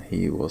and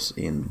he was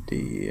in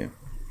the...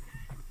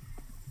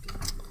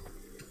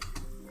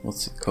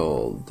 what's it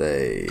called?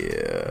 They...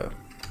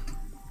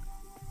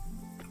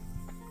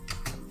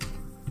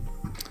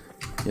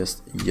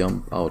 just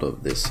jump out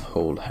of this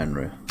hole,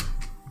 Henry.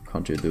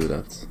 Can't you do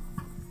that?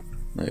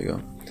 There you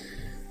go.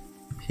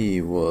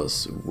 He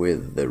was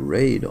with the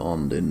raid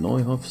on the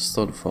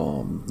Neuhofstad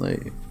farm.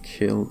 They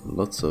killed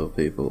lots of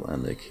people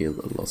and they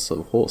killed lots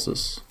of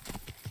horses.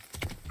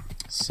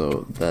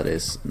 So that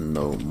is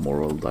no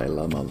moral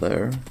dilemma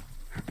there.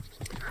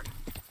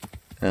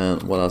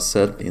 And what I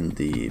said in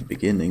the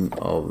beginning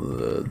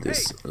of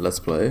this Let's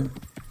Play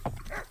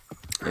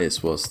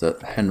was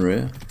that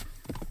Henry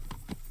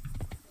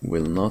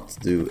will not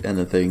do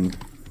anything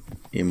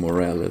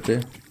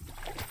immorality,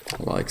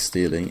 like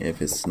stealing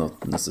if it's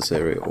not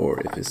necessary or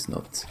if it's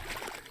not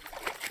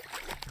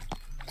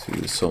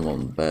to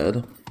someone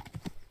bad.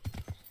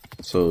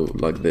 So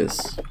like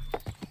this,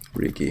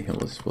 Riki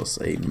was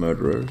a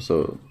murderer,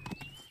 so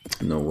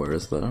no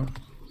worries there.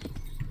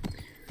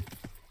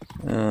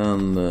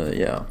 And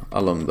yeah,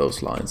 along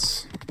those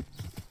lines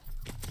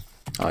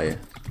I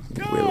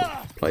will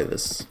play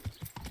this.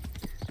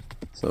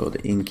 So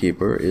the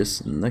innkeeper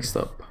is next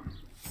up.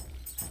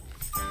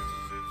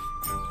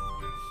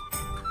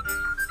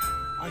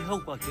 I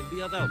hope I can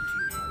be of help to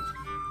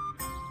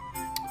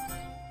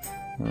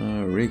you,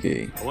 mate.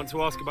 Riki. I want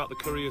to ask about the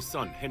courier's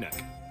son, Hinek.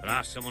 But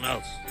ask someone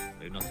else.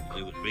 They've nothing to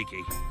do with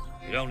Riki.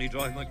 He'd only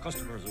drive my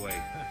customers away.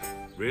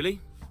 Really?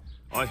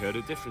 I heard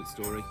a different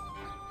story.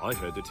 I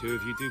heard the two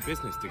of you do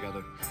business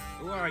together.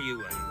 Who are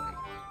you, anyway?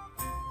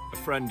 A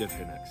friend of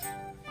Hinek's.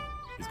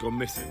 He's gone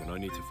missing and I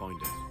need to find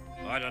him.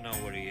 I don't know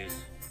where he is.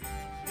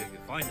 But if you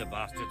find the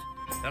bastard,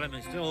 tell him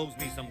he still owes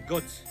me some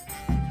goods.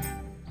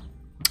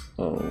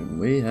 Oh,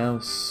 we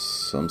have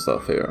some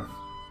stuff here.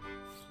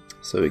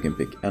 So we can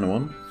pick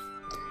anyone.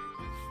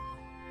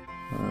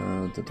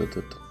 Yeah,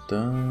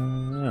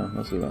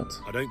 let's do that.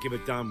 I don't give a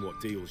damn what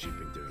deals you've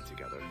been doing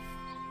together.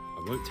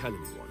 I won't tell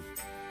anyone. I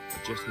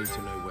just need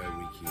to know where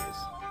Riki is.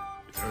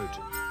 It's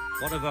urgent.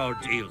 What have our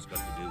deals got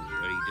to do with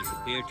where he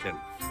disappeared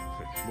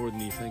to? More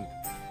than you think.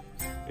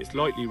 It's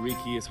likely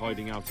Riki is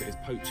hiding out at his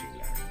poaching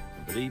lair.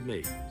 And believe me,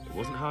 it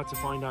wasn't hard to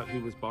find out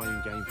who was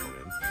buying game from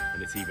him,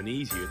 and it's even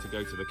easier to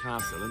go to the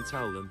castle and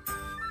tell them.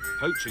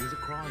 Poaching's a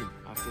crime,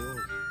 after all.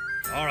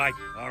 All right.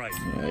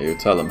 Yeah, you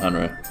tell him,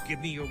 Henry. Give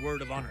me your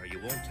word of honor. You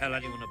won't tell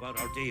anyone about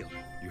our deal.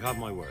 You have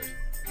my word.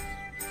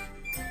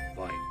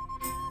 Fine.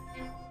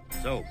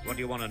 So, what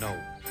do you want to know?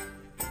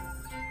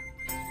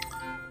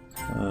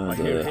 I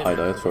hear The him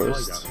hideout has a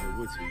first. hideout in the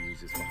woods he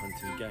uses for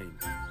hunting game.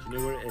 Do you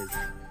know where it is?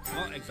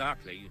 Not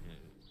exactly.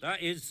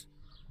 That is...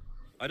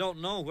 I don't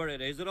know where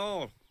it is at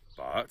all.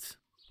 But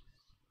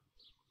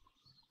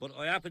But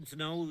I happen to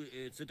know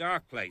it's a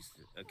dark place.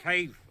 A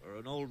cave or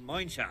an old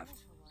mine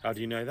shaft. how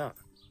do you know that?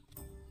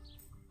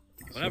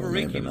 Whenever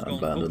maybe Riki an was going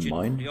abandoned poaching,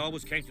 mine? he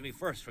always came to me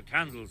first for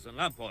candles and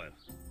lamp oil.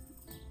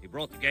 He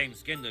brought the game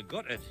skinned and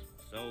gutted,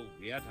 so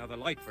he had to have a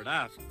light for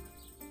that.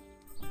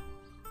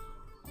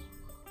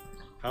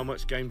 How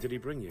much game did he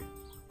bring you?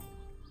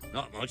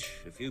 Not much,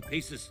 a few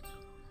pieces.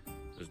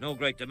 There's no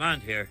great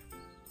demand here.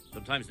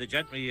 Sometimes the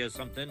gentry has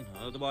something,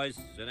 otherwise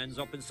it ends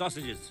up in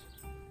sausages.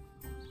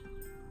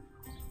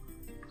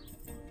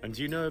 And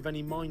do you know of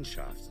any mine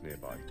shafts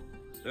nearby?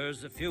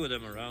 There's a few of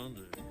them around.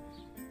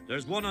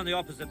 There's one on the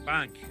opposite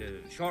bank,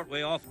 a short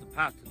way off the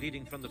path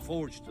leading from the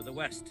forge to the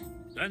west.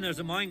 Then there's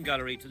a mine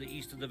gallery to the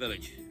east of the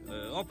village,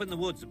 up in the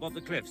woods above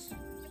the cliffs.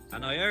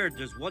 And I heard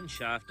there's one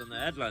shaft on the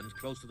headland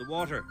close to the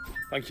water.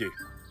 Thank you.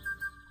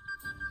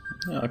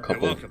 Yeah, a You're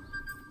couple. welcome.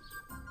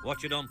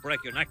 Watch you don't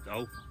break your neck,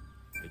 though.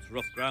 It's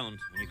rough ground,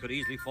 and you could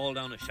easily fall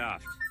down a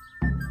shaft.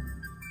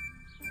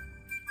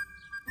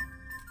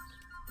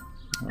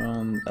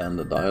 And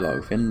the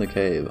dialogue in the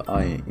cave,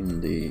 I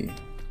in the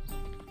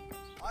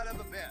I'll have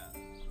a bear.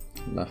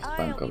 left I'll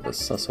bank be of the back in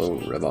Sasso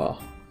two River.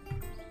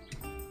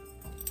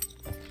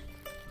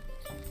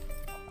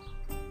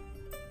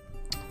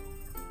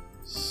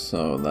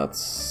 So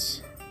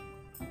that's...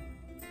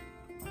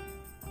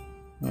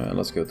 Yeah,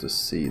 let's go to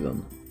C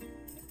then.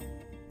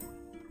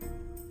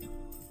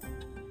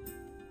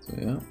 So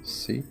yeah,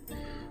 C.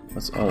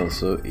 Let's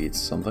also eat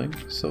something,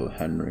 so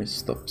Henry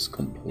stops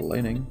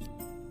complaining.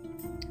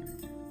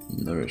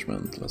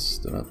 Nourishment, let's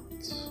do that.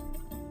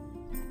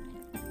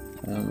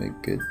 And we're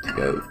good to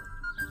go.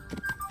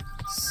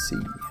 C.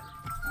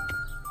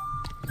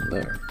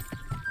 There.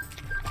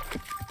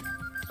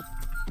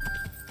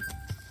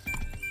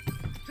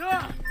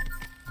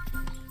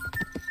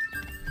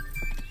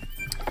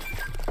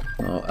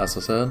 Now, as I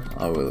said,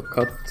 I will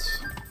cut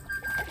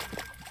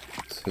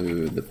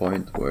to the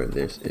point where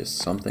there is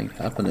something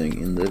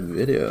happening in the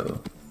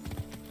video.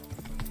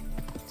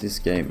 This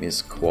game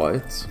is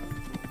quite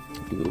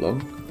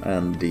long,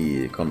 and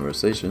the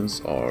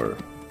conversations are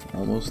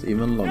almost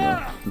even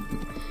longer.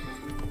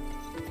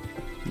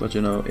 But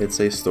you know, it's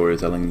a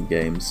storytelling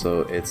game,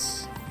 so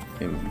it's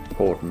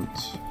important,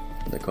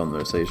 the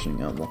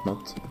conversation and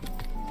whatnot.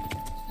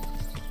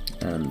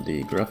 And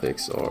the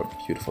graphics are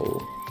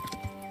beautiful.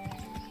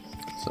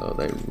 So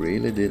they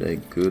really did a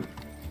good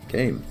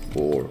game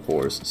for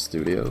Horse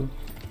Studio.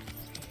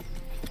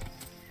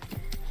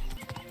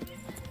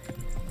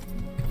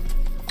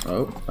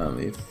 Oh, and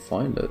we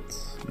find it.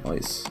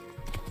 Nice.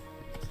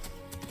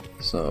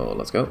 So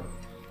let's go.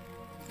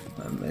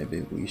 And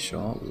maybe we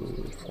shall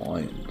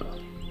find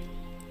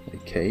a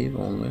cave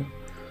only.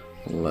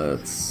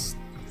 Let's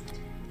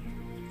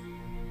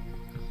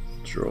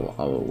draw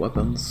our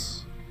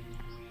weapons.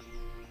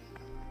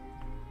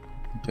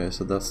 Okay,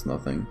 so that's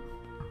nothing.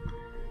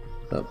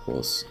 That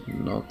was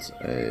not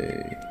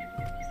a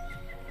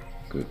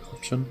good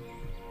option.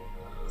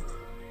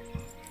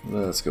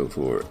 Let's go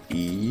for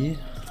E.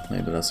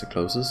 Maybe that's the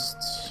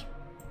closest.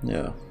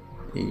 Yeah,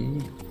 E.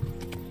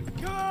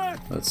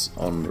 Let's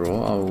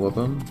undraw our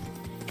weapon.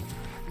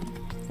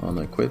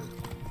 Unequip.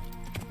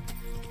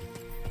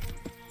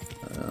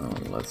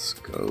 Let's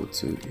go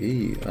to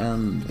E.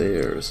 And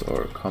theirs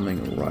are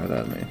coming right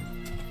at me.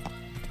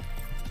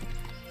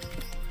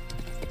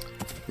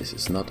 This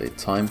is not a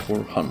time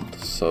for hunt,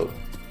 so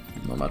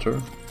no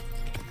matter.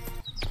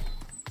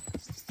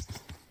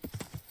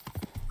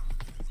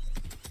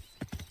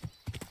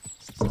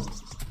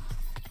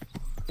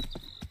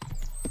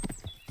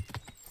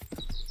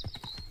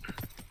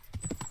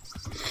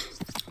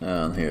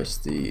 And here's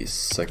the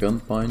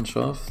second mine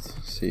shaft.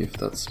 See if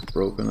that's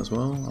broken as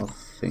well. I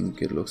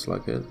think it looks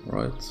like it,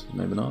 right?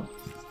 Maybe not.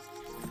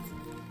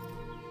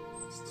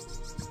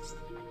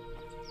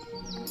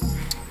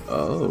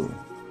 Oh.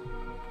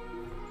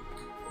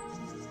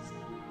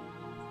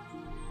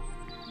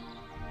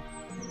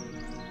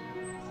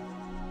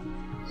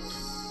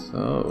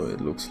 So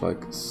it looks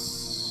like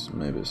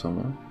maybe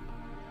somewhere.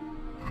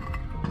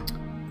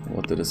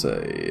 What did it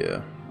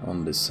say?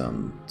 On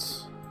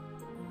descent.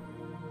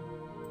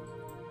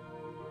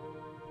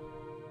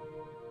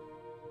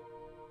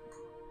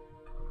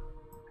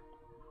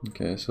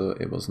 Okay, so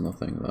it was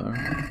nothing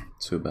there.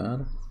 Too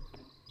bad.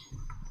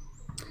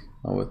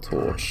 Our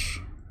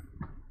torch.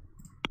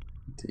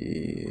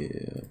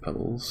 The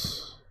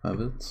pebbles have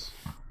it.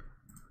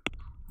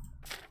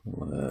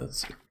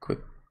 Let's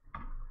equip.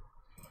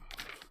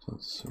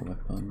 That's a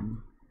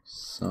weapon.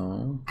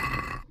 So.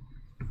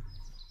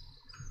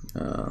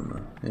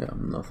 Yeah,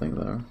 nothing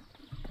there.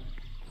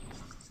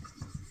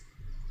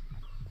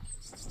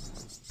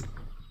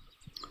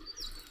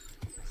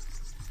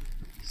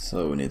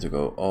 So we need to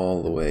go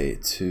all the way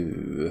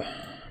to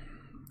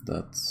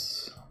that,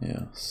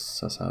 yeah,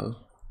 Sasau.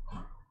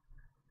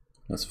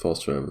 Let's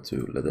fast travel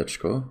to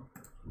Ledechko.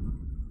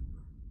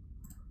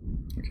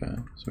 Okay,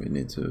 so we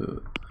need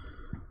to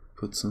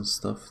put some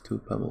stuff to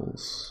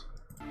pebbles.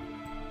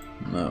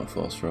 Now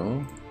fast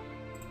travel.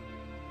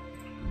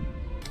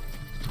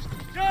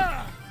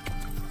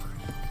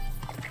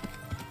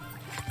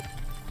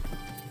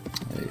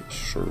 A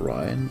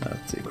shrine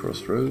at the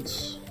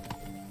crossroads.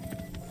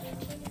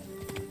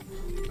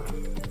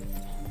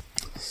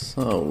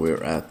 So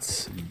we're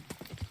at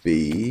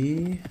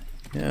B.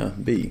 Yeah,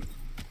 B.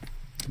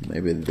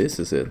 Maybe this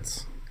is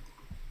it.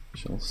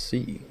 Shall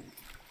see.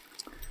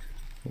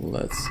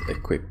 Let's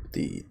equip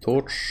the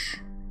torch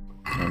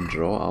and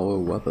draw our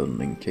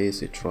weapon in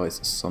case it tries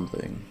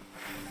something.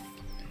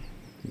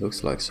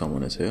 Looks like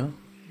someone is here.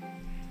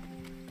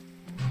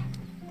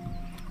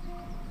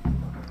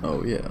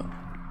 Oh yeah.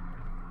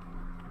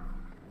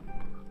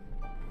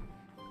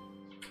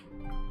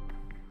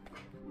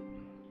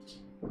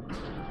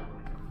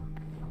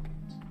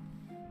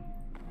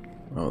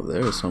 Oh,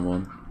 there's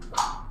someone.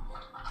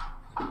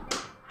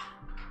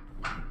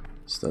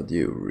 Is that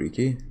you,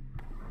 Ricky?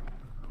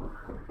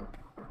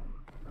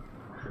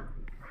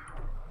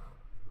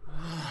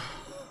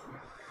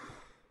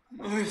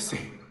 Mercy.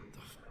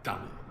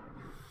 Damn it.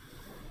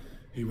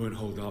 He won't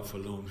hold out for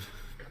long.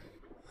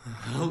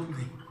 Help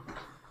me.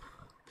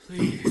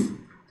 Please.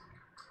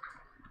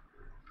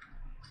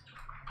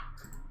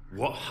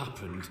 What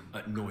happened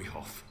at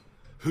Neuhof?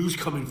 Who's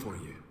coming for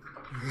you?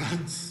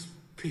 Rance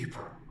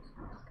people.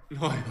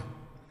 Neuhof.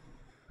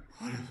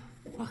 What a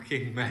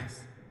fucking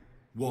mess.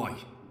 Why?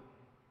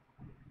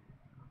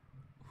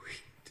 We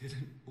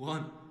didn't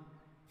want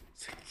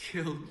to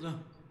kill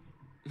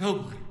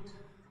nobody.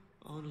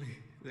 Only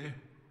they're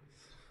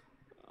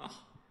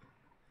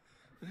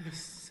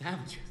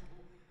savages.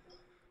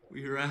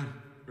 We ran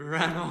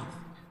off.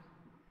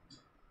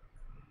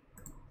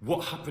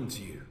 What happened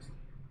to you?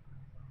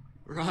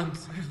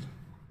 Ranson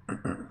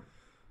and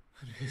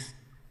his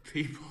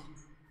people.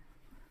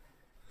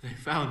 They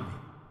found me.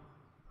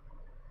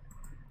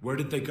 Where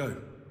did they go?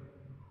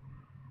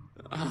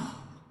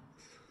 Oh,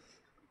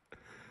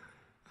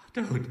 I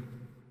don't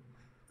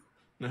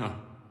know.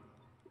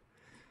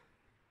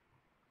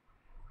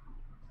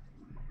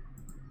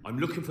 I'm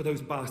looking for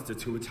those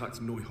bastards who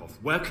attacked Neuhof.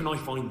 Where can I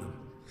find them?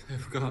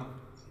 They've got a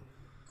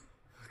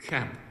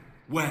camp.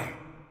 Where?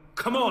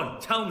 Come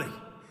on, tell me.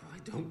 I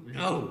don't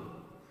know.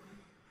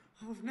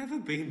 I've never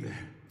been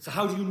there. So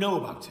how do you know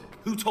about it?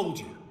 Who told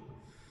you?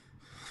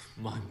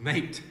 My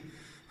mate.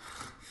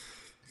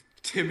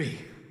 Timmy.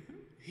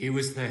 He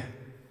was there.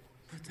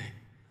 But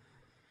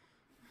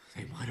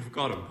they might have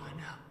got him by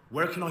now.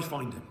 Where can I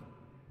find him?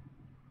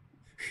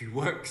 He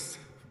works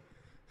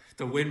at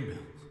the windmill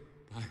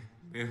by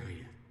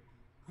Myriad.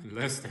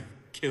 Unless they've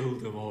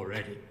killed him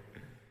already.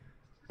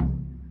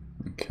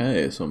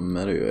 Okay, so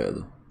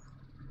Myriad.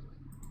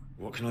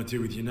 What can I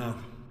do with you now?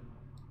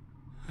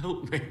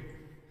 Help me.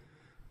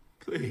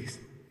 Please.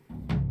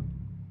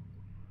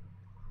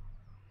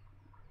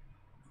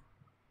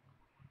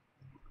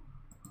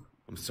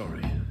 I'm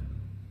sorry,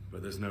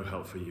 but there's no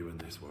help for you in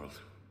this world.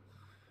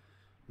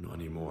 Not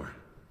anymore.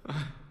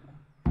 I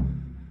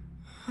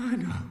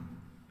know.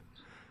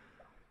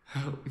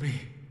 Help me.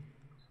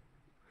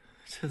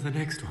 To the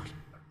next one.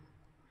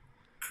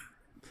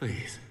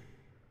 Please.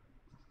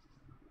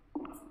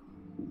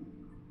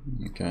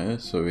 Okay,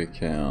 so we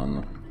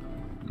can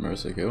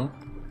mercy kill.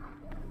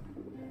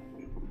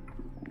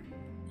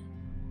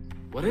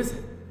 What is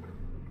it?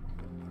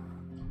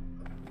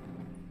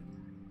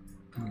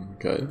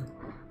 Okay.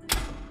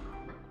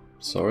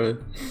 Sorry.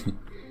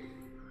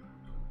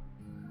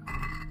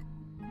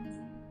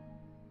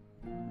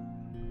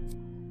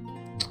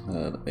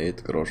 Had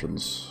 8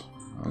 groschens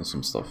and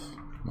some stuff.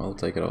 I'll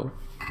take it all.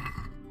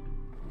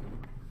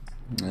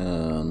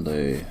 And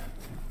they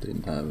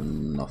didn't have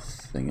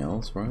nothing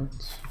else, right?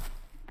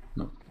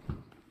 No.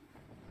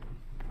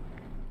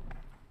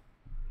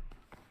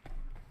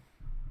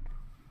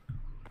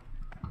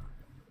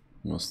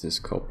 Was this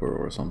copper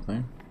or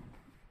something?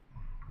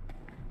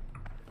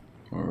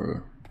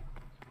 Or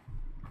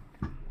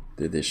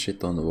did they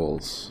shit on the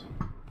walls?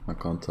 I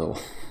can't tell.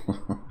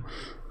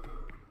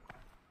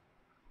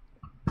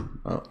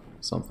 Oh,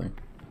 something.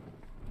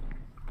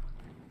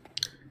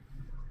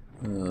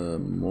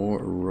 More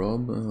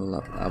rub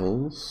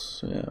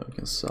apples. Yeah, we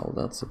can sell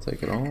that, so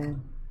take it all.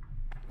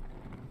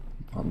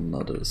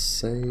 Another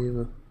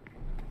save.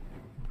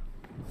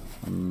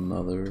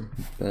 Another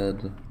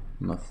bed.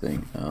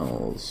 Nothing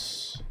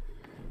else.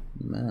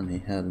 Man, he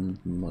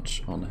hadn't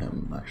much on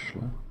him,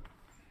 actually.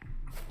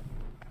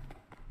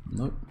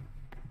 Nope.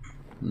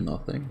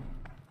 Nothing.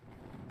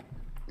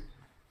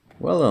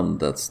 Well,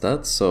 that's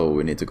that. So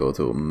we need to go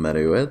to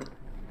Merryweed.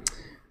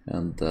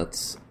 And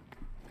that's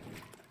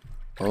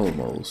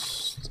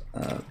almost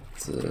at,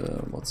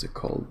 what's it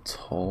called,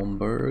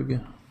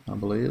 Talmberg, I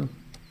believe.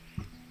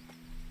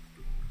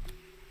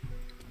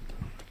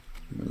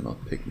 Will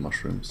not pick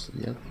mushrooms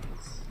yet.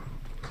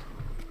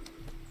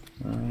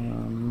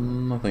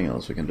 Nothing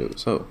else we can do,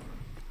 so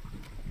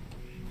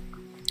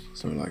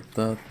something like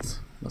that.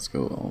 Let's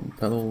go on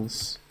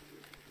pedals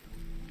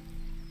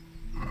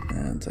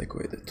and take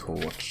away the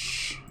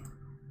torch.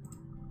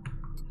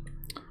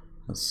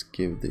 Let's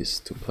give this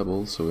to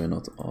Pebbles so we're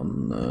not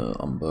on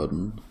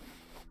unburdened.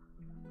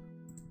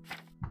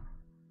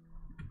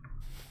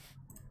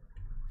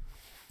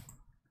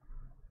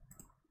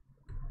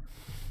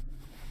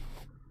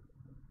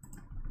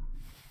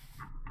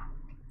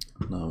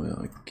 Now we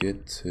are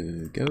good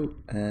to go,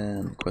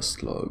 and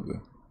quest log.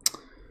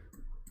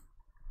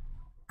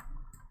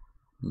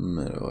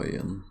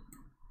 Meroyan.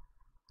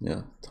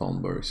 Yeah,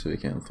 Talmberg, so we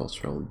can fast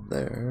travel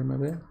there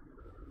maybe?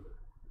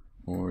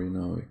 Or, you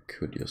know, we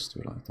could just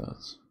do like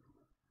that.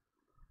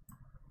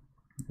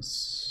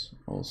 That's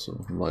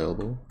also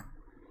viable.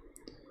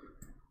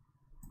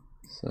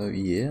 So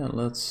yeah,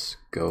 let's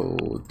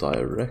go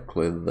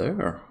directly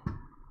there.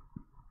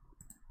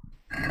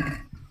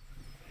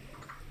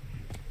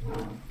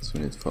 So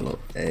we need to follow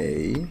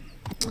A.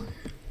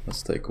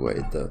 Let's take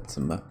away that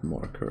map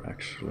marker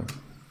actually.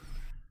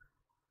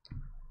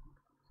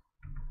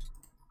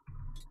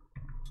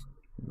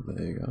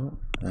 There you go.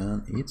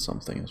 And eat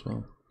something as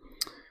well.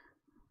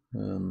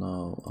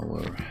 Now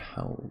our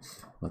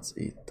health. Let's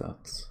eat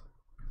that.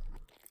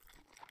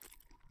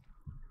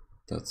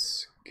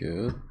 That's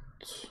good.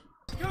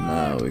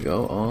 Now we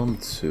go on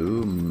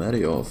to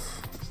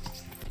Medioff.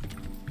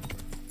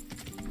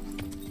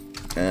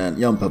 And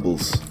Young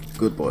Pebbles.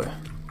 Good boy.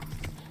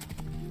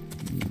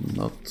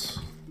 Not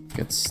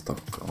get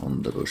stuck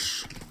on the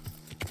bush.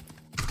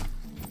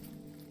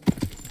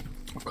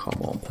 Oh,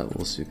 come on,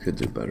 Pebbles, you could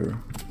do better.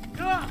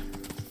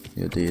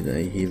 You did a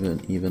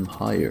even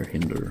higher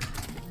hinder.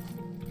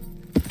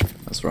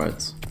 That's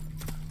right.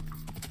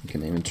 You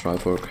can even try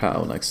for a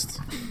cow next.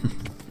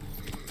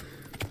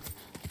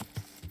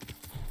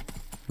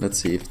 Let's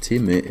see if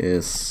Timmy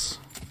is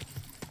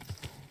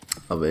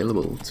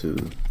available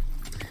to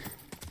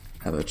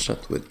have a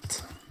chat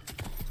with.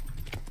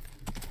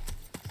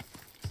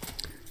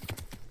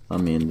 I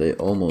mean, they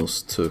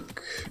almost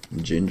took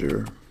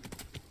Ginger,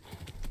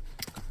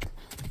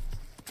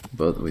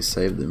 but we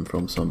saved him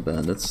from some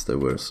bandits that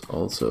were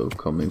also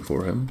coming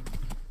for him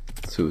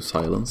to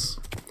silence,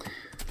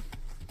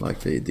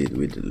 like they did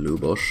with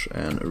Lubosh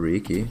and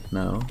Riki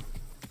now.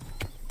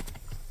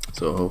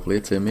 So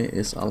hopefully Timmy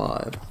is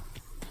alive.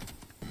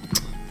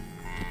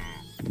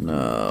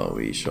 Now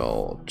we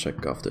shall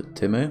check after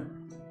Timmy.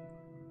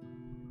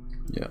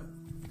 Yeah.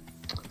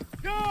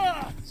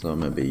 So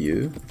maybe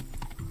you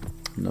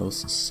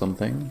knows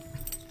something.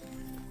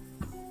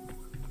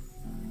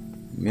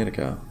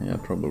 Mirka, yeah,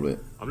 probably.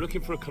 I'm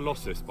looking for a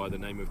colossus by the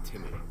name of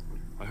Timmy.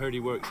 I heard he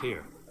works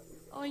here.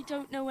 I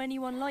don't know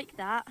anyone like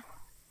that.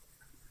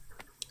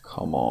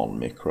 Come on,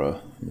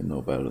 Mikra, you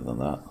know better than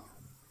that.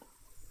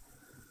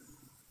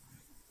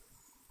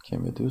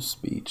 Can we do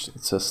speech?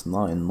 It says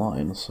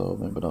 9-9, so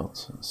maybe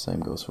not.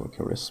 Same goes for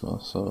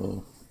charisma,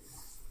 so...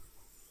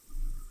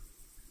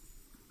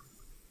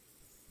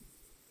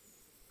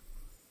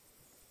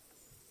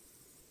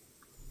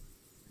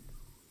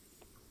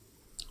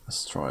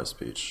 Let's try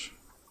speech.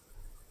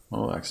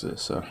 Oh, actually,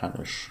 Sir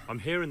Hanush. I'm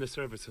here in the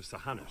service of Sir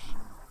Hanush.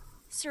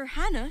 Sir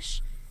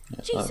Hanush?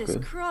 Yeah,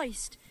 Jesus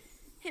Christ.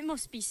 It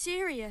must be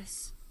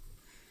serious.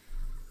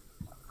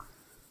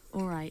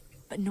 Alright,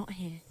 but not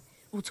here.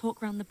 We'll talk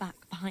round the back,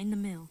 behind the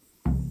mill.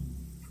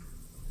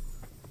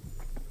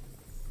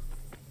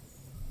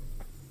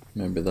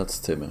 Maybe that's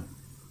Timmy.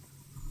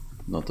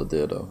 Not a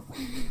deer though.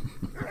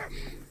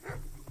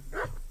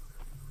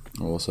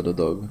 Or was it a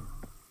dog?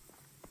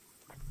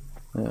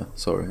 Yeah,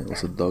 sorry, it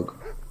was a dog.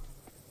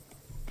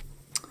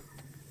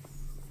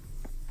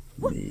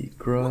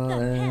 Mikra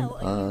and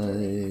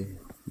I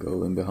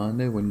going behind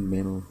the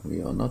windmill.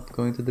 We are not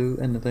going to do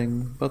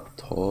anything but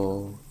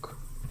talk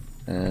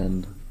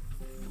and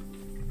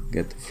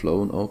get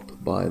flown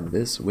up by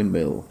this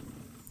windmill.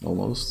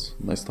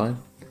 Almost. Next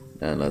time.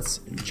 And let's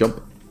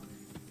jump.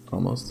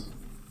 Almost.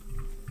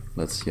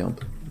 Let's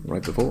jump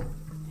right before.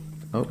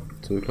 Oh,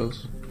 too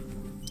close.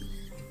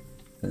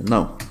 And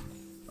now.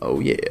 Oh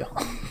yeah.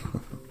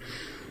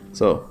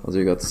 So, what do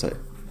you got to say?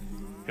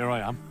 Here I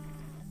am.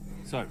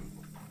 So,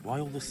 why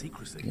all the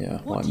secrecy?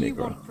 Yeah, What why do you Mikra?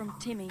 want from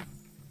Timmy?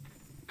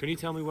 Can you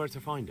tell me where to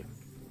find him?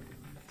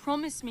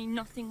 Promise me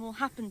nothing will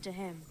happen to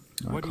him.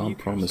 I Why do you can't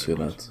care promise so you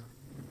much? that.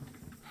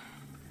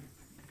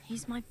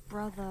 He's my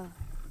brother.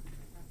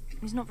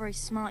 He's not very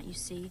smart, you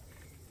see,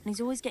 and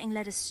he's always getting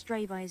led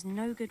astray by his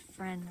no-good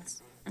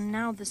friends. And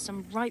now there's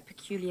some right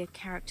peculiar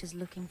characters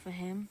looking for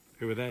him.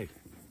 Who are they?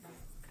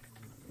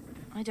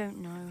 I don't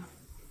know.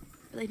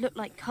 But they looked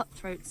like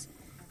cutthroats,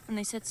 and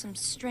they said some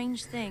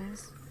strange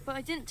things. But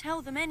I didn't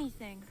tell them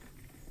anything.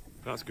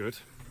 That's good.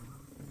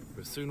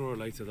 But sooner or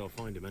later they'll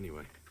find him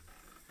anyway.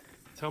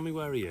 Tell me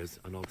where he is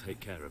and I'll take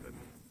care of him.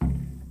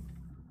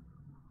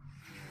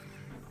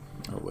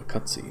 Oh, a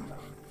cutscene.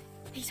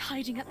 He's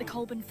hiding at the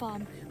Colburn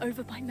farm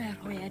over by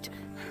Merhoed.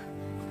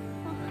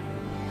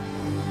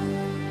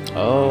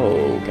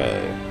 Oh,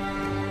 okay.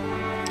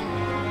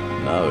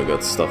 Now we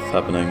got stuff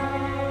happening.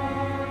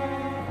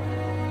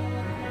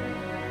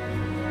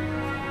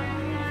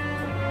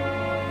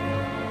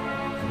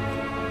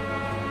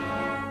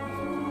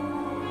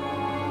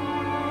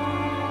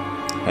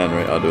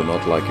 Henry, I do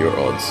not like your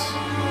odds.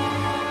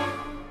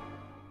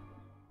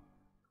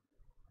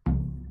 I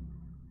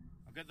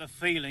get the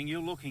feeling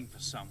you're looking for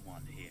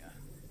someone here.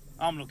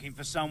 I'm looking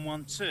for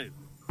someone too.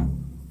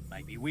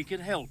 Maybe we could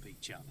help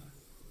each other.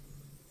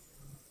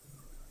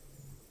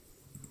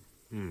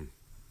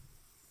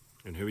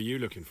 And who are you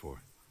looking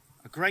for?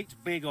 A great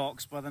big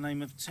ox by the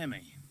name of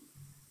Timmy.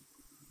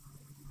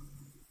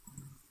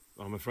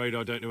 I'm afraid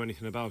I don't know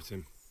anything about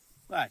him.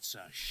 That's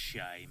a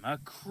shame, a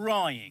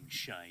crying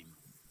shame.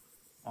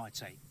 I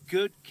take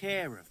good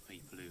care of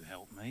people who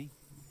help me.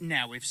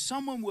 Now, if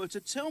someone were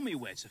to tell me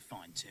where to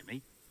find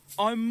Timmy,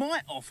 I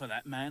might offer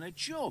that man a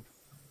job.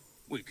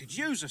 We could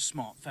use a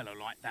smart fellow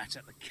like that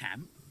at the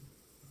camp.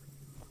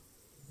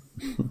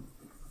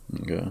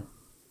 Okay.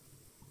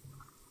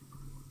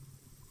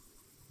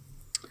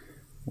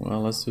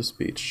 Well, let's do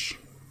speech.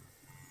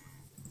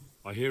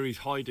 I hear he's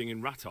hiding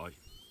in Ratai.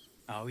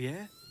 Oh,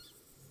 yeah?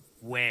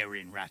 Where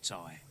in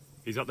Ratai?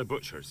 He's at the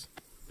butcher's.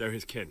 They're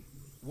his kin.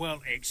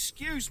 Well,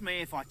 excuse me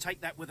if I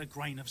take that with a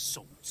grain of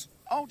salt.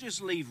 I'll just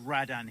leave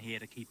Radan here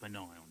to keep an eye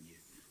on you.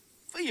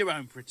 For your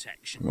own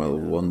protection. Well,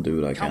 one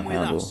dude I Come can with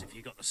handle. us if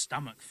you got the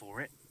stomach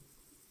for it.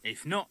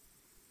 If not,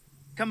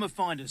 come and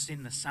find us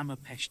in the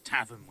Summerpesh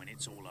Tavern when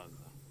it's all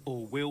over.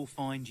 Or we'll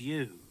find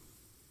you.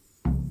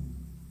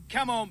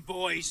 Come on,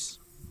 boys!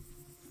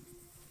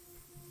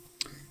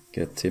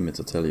 Get Timmy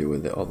to tell you where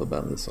the other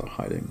bandits are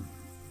hiding.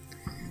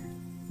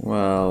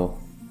 Well,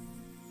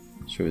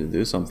 should we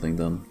do something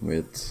then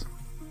with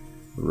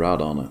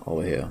Radon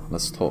over here?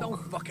 Let's talk.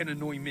 Don't fucking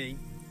annoy me.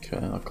 Okay,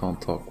 I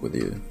can't talk with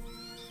you.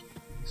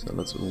 So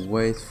let's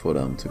wait for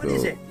them to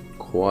go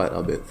quite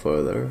a bit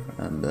further,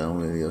 and then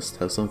we'll just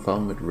have some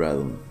fun with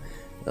Radon.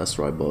 That's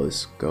right,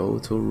 boys. Go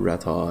to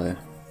Ratai.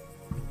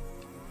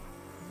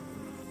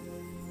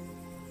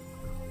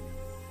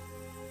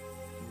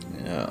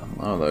 Yeah,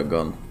 now they're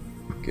gone.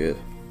 Good.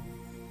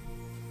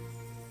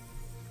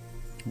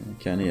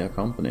 Can he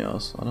accompany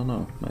us? I don't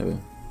know, maybe.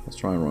 Let's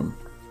try and run.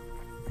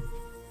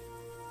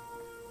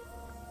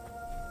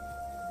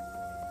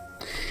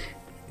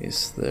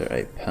 Is there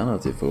a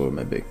penalty for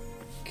maybe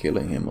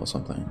killing him or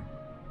something?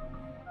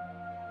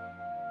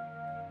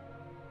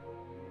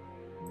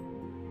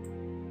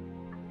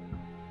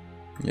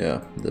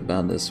 Yeah, the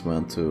bandits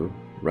went to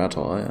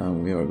Ratai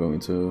and we are going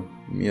to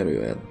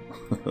Merhoed.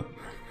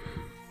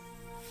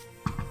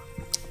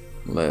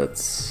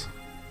 Let's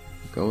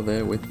go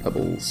there with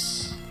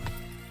pebbles.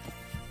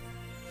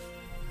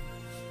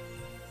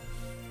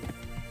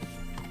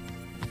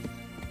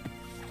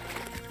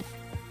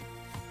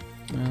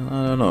 And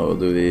I don't know,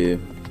 do we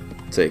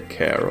take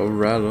care of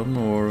Radon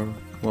or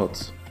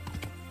what?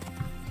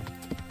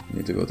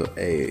 Need to go to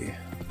A.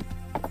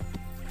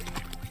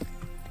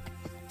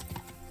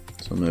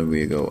 So maybe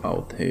we go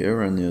out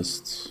here and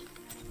just...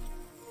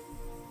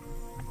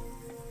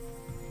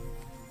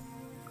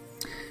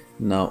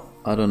 Now,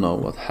 I don't know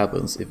what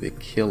happens if we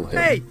kill him.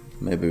 Hey!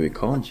 Maybe we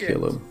can't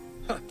kill him.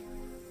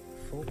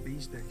 Folk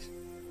these days.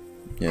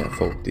 Yeah,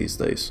 folk these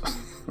days.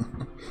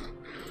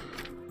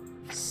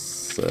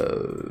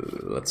 So,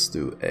 let's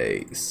do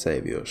a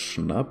savior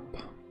schnapp.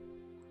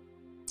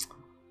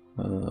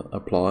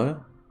 Apply.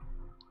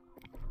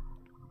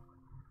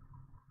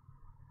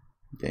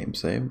 Game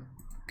save.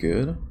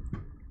 Good.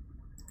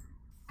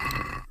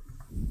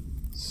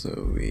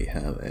 So we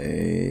have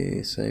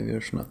a savior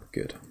schnapp.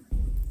 Good.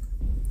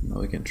 Now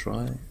we can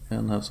try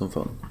and have some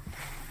fun.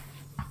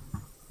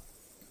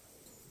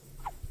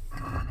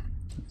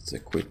 Let's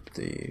equip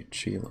the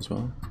shield as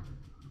well.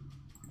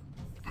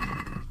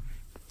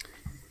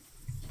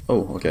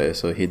 Oh, okay,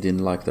 so he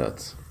didn't like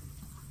that.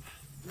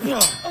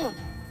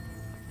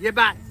 You're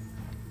back.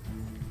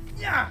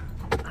 Yeah.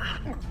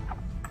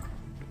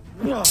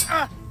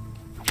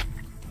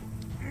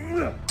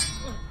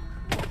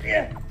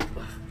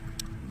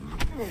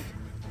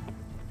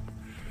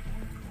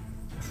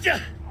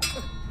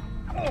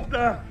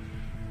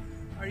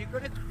 Are you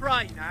gonna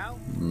cry now?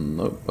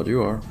 No, but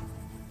you are.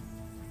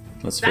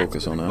 Let's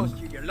focus on him. Cost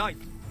you your life.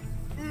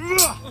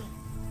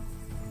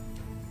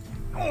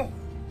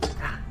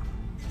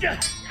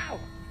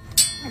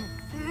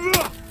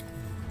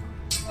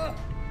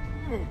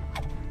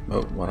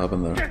 Oh, what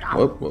happened there?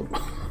 Whoop, whoop.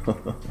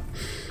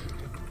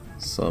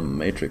 Some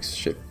Matrix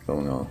shit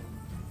going on.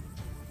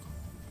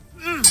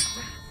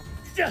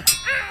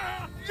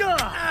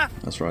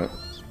 That's right.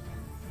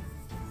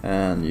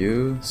 And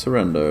you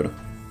surrendered.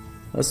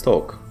 Let's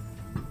talk.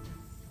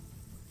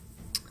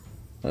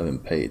 Have been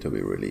paid to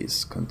be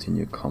released.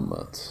 Continue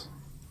combat.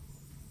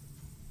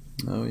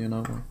 No, you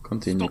know,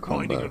 continue Stop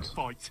whining combat. and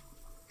fight.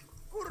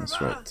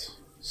 That's right.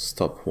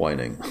 Stop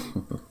whining.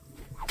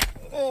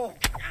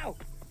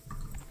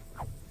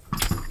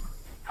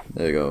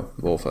 There you go,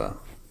 warfare.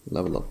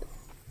 Level up.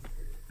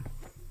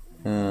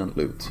 And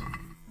loot.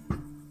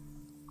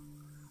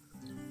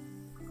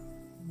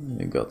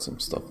 You got some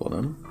stuff on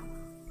him.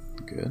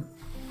 Good.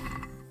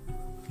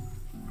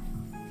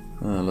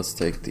 Let's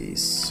take the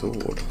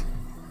sword.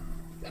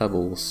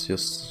 Pebbles,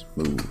 just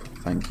move.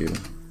 Thank you.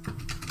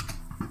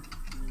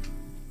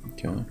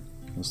 Okay,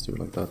 let's do it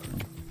like that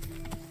then.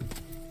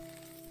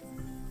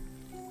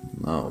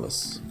 Now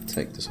let's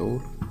take the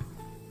sword.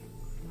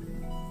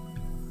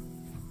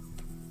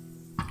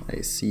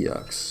 A sea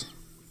axe.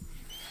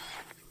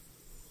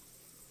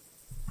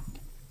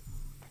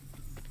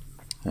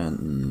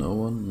 And no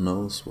one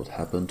knows what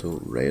happened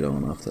to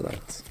Radon after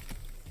that.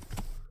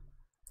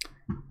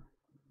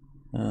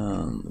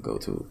 And go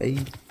to A.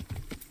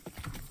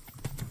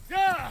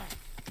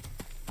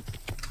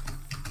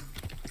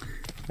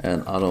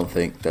 And I don't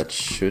think that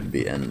should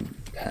be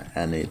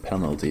any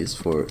penalties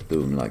for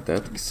doing like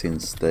that,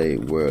 since they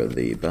were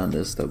the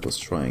bandits that was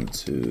trying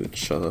to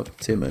shut up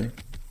Timmy.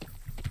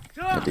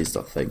 At least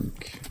I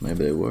think.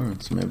 Maybe they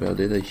weren't. Maybe I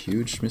did a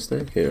huge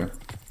mistake here.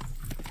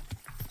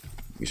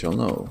 We shall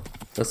know.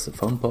 That's the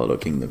fun part of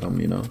Kingdom Come,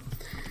 you know.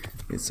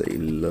 It's a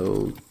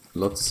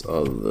lots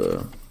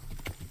of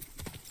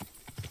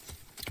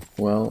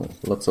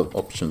lots of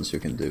options you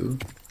can do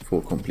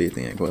for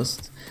completing a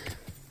quest,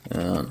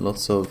 and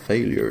lots of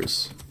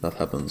failures that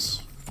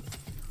happens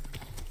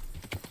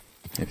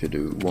if you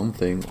do one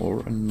thing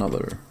or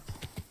another.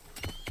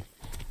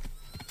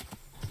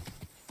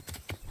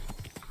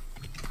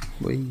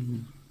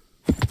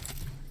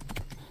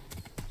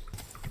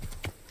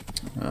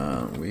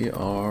 We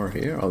are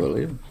here, I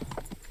believe.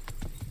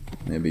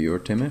 Maybe you're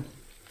Timmy?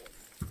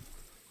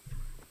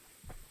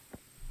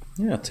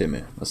 Yeah,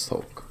 Timmy, let's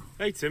talk.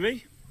 Hey,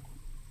 Timmy.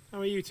 How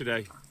are you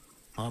today?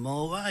 I'm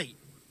alright.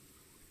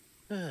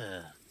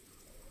 Have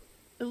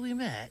we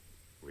met?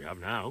 We have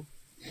now.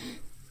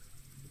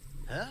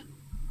 Huh?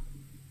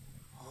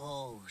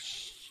 Oh,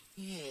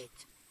 shit.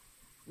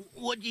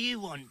 What do you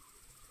want?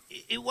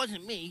 It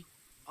wasn't me.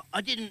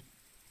 I didn't...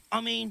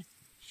 I mean...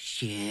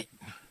 Shit.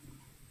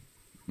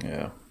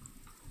 Yeah.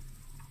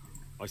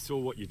 I saw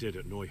what you did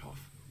at Neuhof.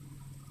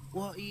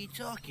 What are you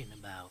talking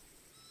about?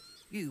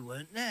 You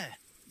weren't there.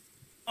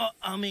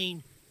 I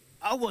mean,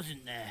 I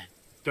wasn't there.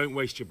 Don't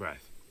waste your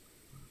breath.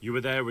 You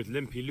were there with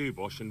Limpy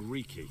Lubosh and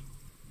Riki.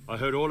 I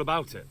heard all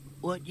about it.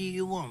 What do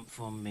you want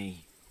from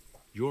me?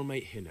 Your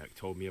mate Hinek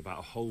told me about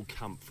a whole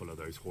camp full of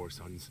those horse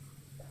huns.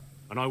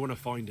 And I want to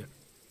find it.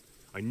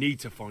 I need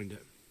to find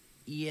it.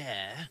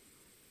 Yeah,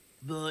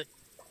 but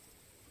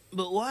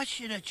why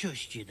should I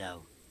trust you,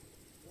 though?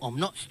 I'm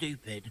not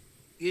stupid.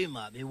 You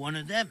might be one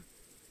of them.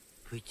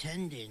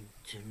 Pretending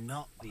to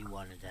not be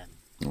one of them.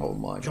 Oh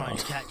my god. Trying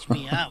to catch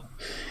me out.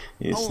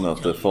 He's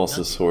not the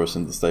fastest horse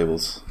in the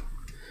stables.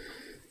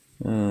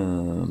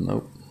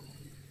 Nope.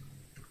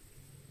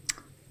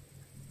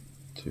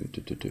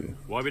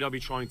 Why would I be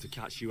trying to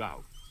catch you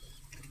out?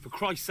 For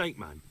Christ's sake,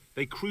 man.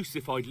 They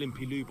crucified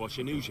Limpy Lubosh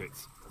and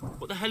Uzhitz.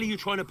 What the hell are you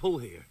trying to pull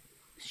here?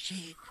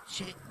 Shit.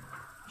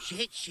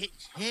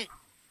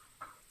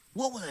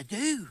 What will I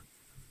do?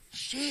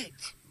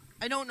 Shit.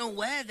 I don't know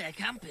where their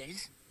camp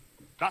is.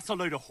 That's a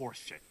load of horse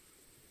shit.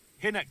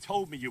 Hinek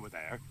told me you were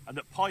there, and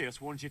that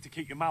Pius warned you to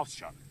keep your mouth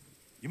shut.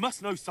 You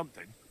must know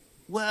something.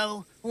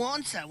 Well,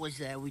 once I was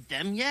there with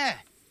them, yeah.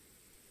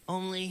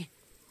 Only,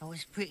 I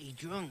was pretty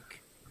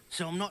drunk,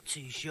 so I'm not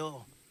too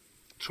sure.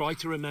 Try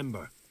to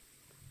remember.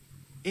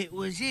 It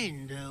was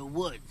in the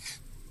woods.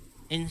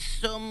 In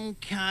some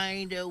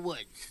kind of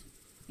woods.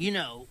 You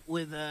know,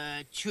 with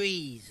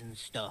trees and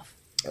stuff.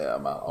 Yeah,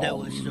 man. There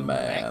were some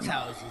wrecked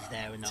houses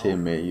there and all.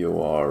 Timmy,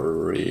 you are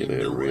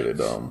really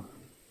dumb.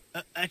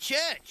 A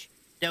church.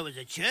 There was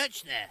a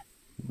church there.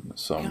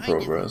 Some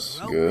progress.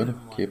 Good.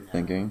 Keep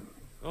thinking.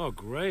 Oh,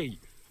 great.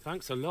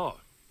 Thanks a lot.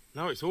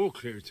 Now it's all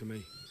clear to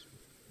me.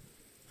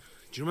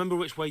 Do you remember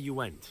which way you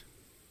went?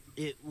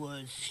 It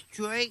was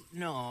straight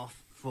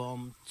north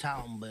from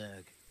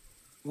Talmberg.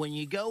 When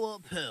you go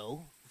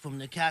uphill from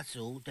the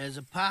castle, there's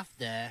a path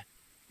there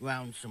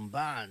round some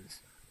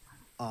barns,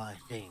 I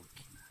think.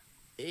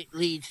 It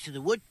leads to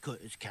the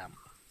woodcutters' camp.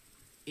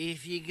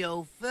 If you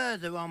go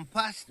further on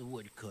past the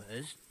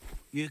woodcutters,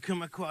 you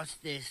come across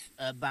this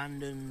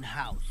abandoned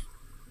house.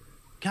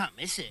 Can't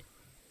miss it.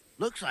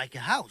 Looks like a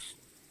house,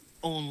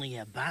 only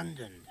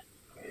abandoned.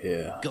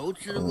 Yeah. Go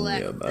to the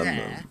left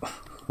there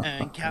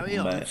and carry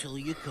on until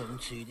you come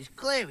to this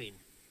clearing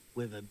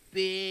with a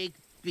big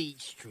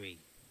beech tree.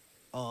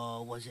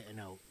 Or was it an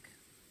oak?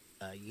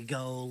 You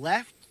go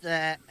left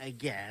there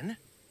again.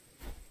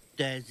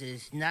 There's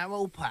this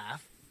narrow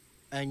path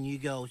and you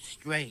go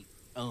straight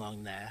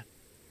along there.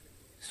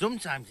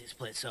 Sometimes it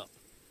splits up.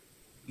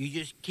 You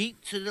just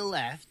keep to the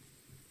left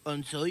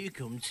until you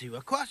come to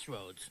a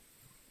crossroads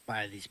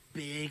by this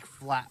big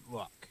flat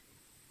rock.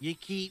 You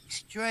keep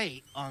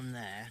straight on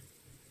there.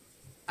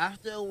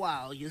 After a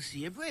while, you'll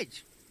see a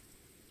bridge.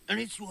 And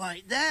it's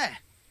right there.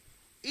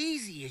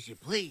 Easy as you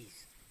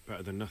please.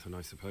 Better than nothing,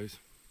 I suppose.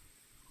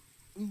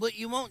 But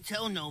you won't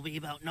tell nobody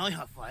about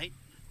Neuhof, right?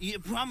 You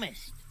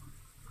promised.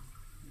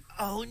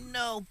 Oh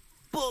no,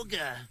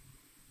 bugger.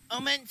 I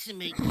meant to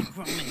make you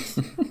promise,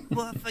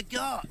 but I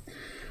forgot.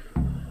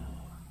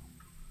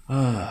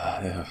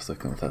 I have to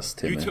confess,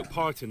 Timmy. You took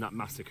part in that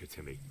massacre,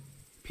 Timmy.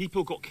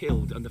 People got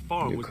killed and the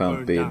farm You was can't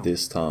burned be down.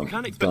 this You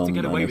can't expect to dumb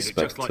get away and with it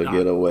expect just like to that.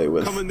 get away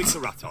with Come and meet it. the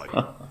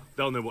Ratai.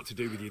 They'll know what to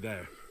do with you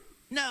there.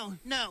 No.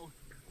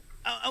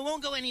 I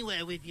won't go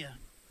anywhere with you.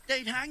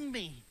 They'd hang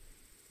me.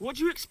 What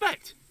do you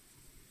expect?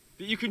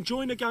 That you can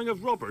join a gang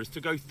of robbers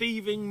to go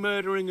thieving,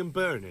 murdering and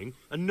burning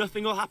and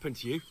nothing will happen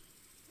to you?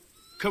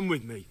 Come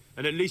with me,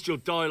 and at least you'll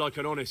die like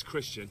an honest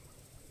Christian.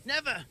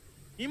 Never.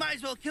 You might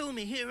as well kill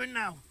me here and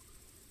now.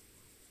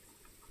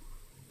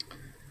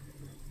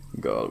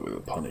 God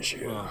will punish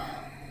you. Well,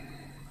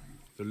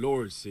 the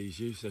Lord sees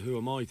you, so who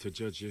am I to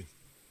judge you?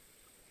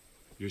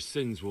 Your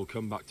sins will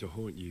come back to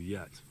haunt you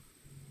yet.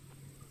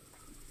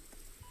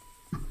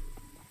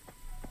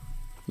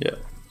 Yeah,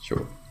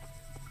 sure.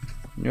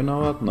 You know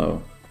what?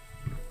 No.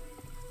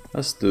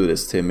 Let's do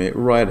this, Timmy.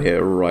 Right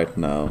here, right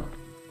now.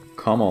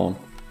 Come on.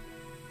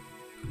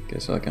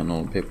 Guess I can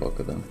only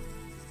pickpocket them.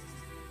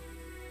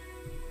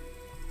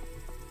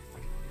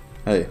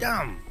 Hey.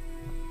 Damn.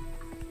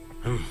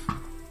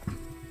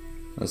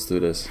 Let's do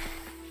this.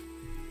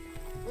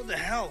 What the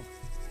hell?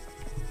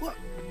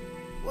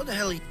 What the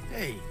hell?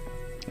 Hey.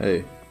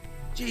 Hey.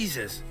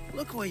 Jesus,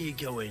 look where you're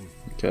going.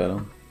 Okay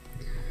then.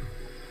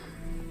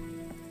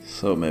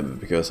 So maybe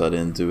because I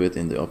didn't do it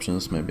in the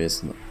options, maybe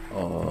it's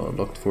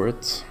locked for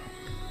it.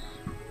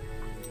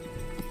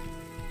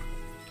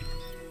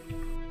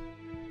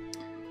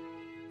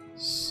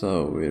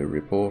 So we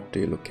report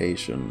the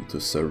location to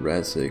Sir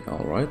Razig.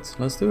 Alright,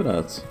 let's do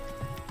that.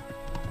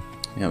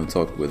 We haven't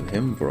talked with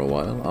him for a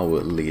while,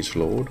 our liege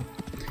lord,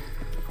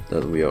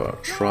 that we are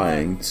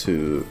trying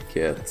to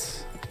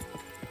get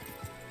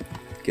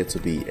to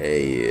be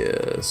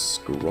a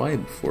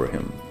scribe for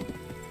him.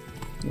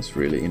 That's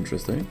really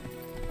interesting.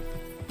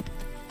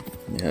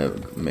 We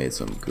have made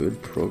some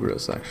good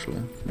progress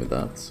actually with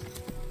that.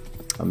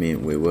 I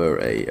mean, we were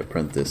a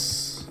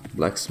apprentice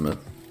blacksmith,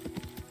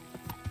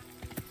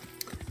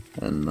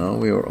 and now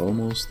we are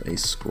almost a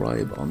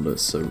scribe under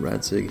Sir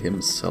Razig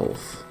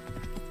himself.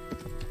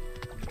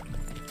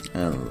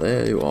 And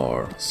there you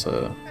are,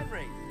 sir.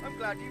 Henry, I'm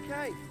glad you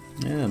came.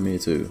 Yeah, me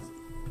too.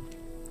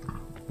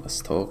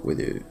 Let's talk with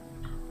you.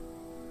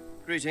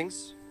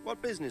 Greetings.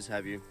 What business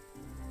have you?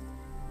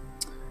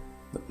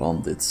 The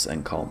bandits'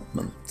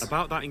 encampment.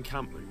 About that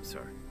encampment,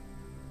 sir.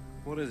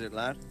 What is it,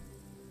 lad?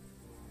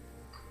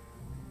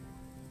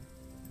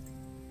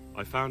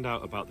 I found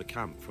out about the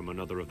camp from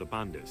another of the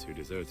bandits who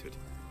deserted.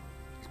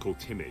 He's called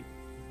Timmy.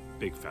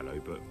 Big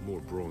fellow, but more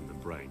brawn than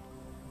brain.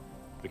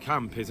 The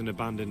camp is an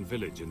abandoned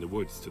village in the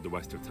woods to the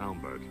west of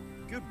Talmberg.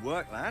 Good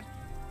work, lad.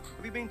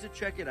 Have you been to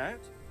check it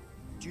out?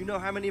 Do you know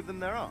how many of them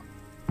there are?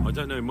 I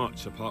don't know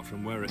much apart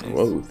from where it is.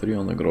 Whoa,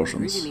 300 We groshens.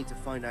 really need to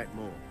find out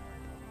more.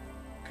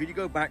 Could you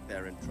go back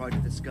there and try to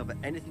discover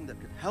anything that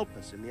could help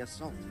us in the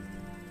assault?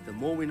 The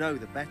more we know,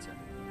 the better.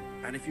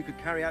 And if you could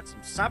carry out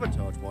some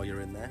sabotage while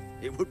you're in there,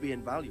 it would be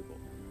invaluable.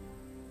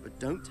 But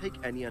don't take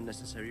any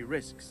unnecessary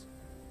risks.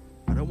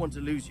 I don't want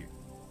to lose you.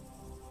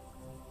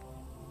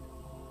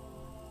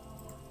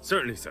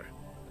 Certainly, sir.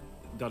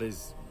 That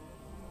is...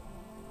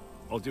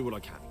 I'll do what I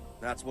can.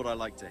 That's what I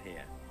like to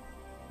hear.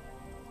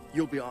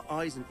 You'll be our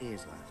eyes and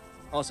ears,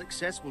 lad. Our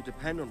success will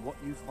depend on what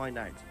you find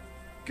out.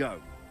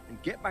 Go,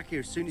 and get back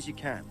here as soon as you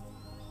can.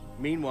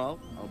 Meanwhile,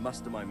 I'll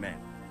muster my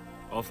men.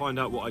 I'll find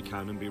out what I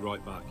can and be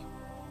right back.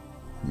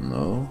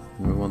 No,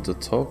 we want to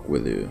talk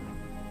with you.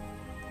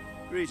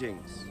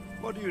 Greetings.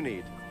 What do you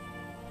need?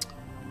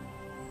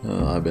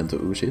 I've been to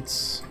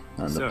Ushitz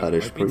and Sir, the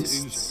parish I've been to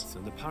priests. Ushitz,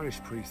 and the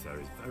parish priest there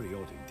is very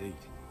odd indeed.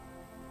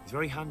 He's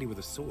very handy with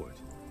a sword.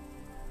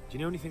 Do you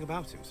know anything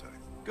about him, sir?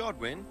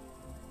 Godwin?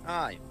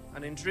 Aye,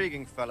 an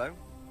intriguing fellow.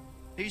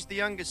 He's the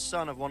youngest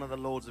son of one of the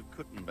lords of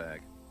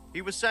Kuttenberg.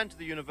 He was sent to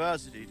the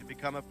university to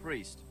become a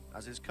priest,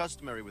 as is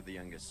customary with the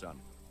youngest son.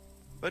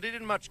 But he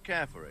didn't much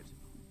care for it.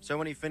 So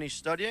when he finished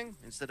studying,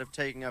 instead of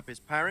taking up his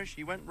parish,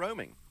 he went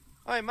roaming.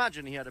 I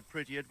imagine he had a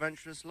pretty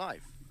adventurous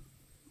life.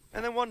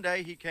 And then one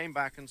day he came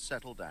back and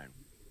settled down.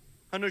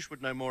 Hanush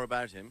would know more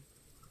about him.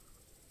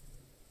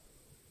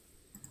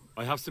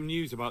 I have some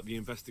news about the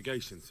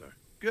investigation, sir.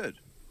 Good.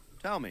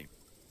 Tell me.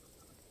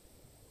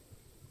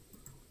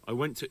 I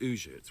went to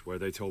Ushitz, where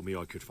they told me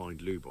I could find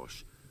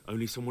Lubosh,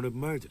 only someone had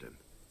murdered him.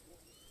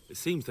 It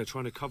seems they're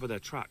trying to cover their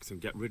tracks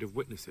and get rid of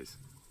witnesses.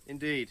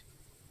 Indeed.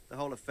 The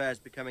whole affair's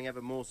becoming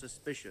ever more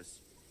suspicious.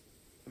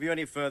 Have you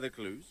any further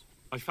clues?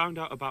 I found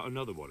out about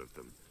another one of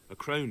them, a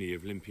crony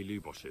of Limpy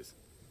Lubosh's.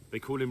 They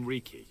call him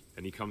Riki,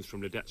 and he comes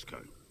from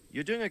Ledechko.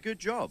 You're doing a good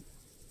job,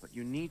 but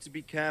you need to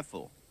be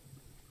careful.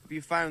 Have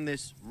you found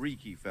this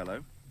Riki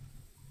fellow?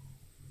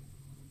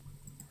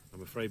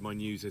 I'm afraid my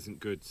news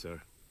isn't good,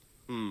 sir.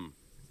 I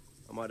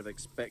might have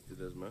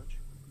expected as much.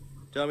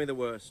 Tell me the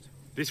worst.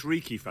 This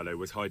Riki fellow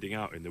was hiding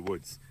out in the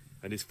woods,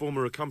 and his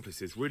former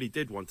accomplices really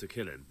did want to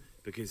kill him,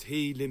 because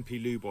he,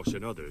 Limpy Lubosh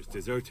and others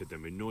deserted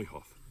them in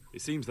Neuhof.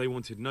 It seems they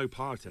wanted no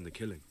part in the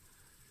killing.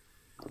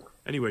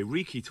 Anyway,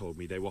 Riki told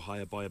me they were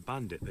hired by a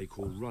bandit they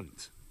call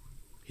Runt.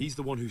 He's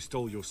the one who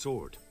stole your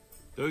sword.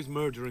 Those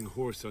murdering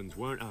whoresons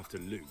weren't after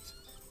loot.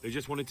 They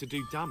just wanted to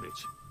do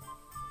damage.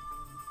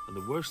 And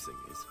the worst thing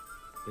is,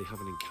 they have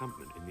an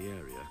encampment in the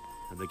area,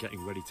 and they're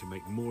getting ready to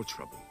make more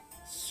trouble.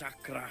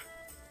 Sakra.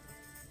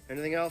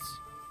 Anything else?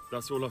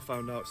 That's all I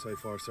found out so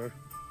far, sir.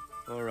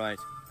 All right.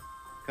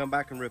 Come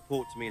back and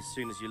report to me as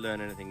soon as you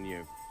learn anything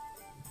new.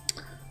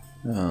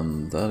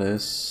 And that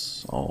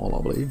is all,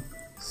 I believe.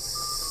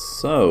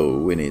 So,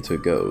 we need to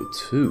go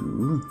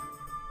to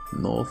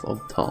north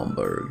of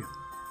Talmberg.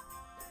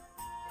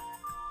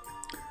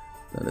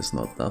 That is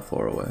not that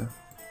far away.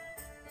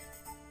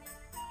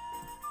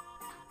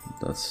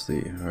 That's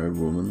the herb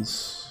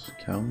woman's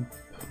camp.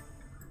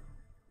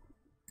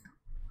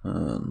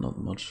 Not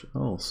much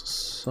else.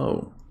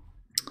 So,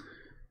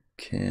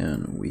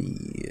 can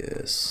we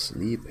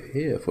sleep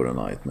here for the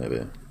night,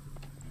 maybe? I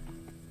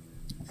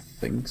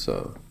think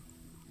so.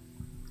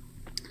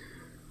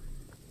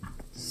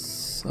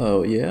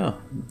 So yeah,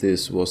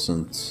 this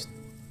wasn't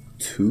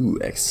too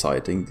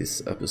exciting,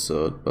 this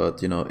episode,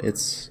 but you know,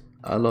 it's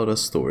a lot of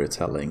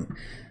storytelling,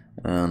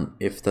 and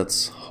if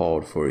that's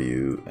hard for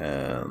you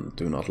and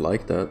do not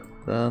like that,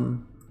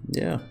 then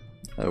yeah,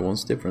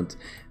 everyone's different.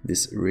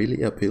 This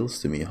really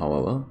appeals to me,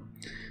 however.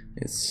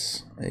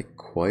 It's a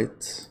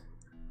quite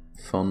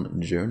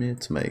fun journey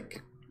to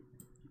make.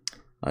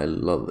 I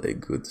love a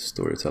good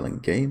storytelling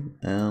game,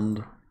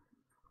 and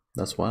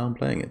that's why I'm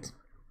playing it.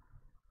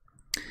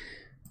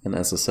 And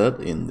as I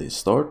said in the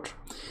start,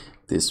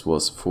 this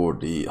was for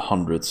the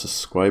 100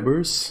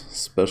 subscribers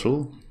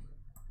special.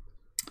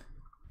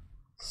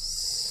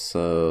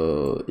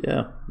 So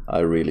yeah,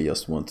 I really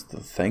just wanted to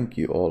thank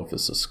you all for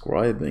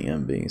subscribing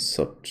and being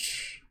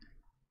such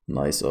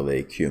nice of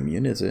a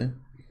community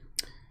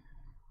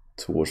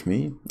towards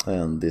me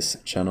and this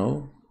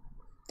channel.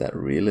 That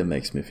really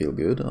makes me feel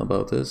good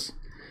about this,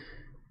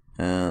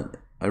 and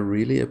I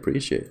really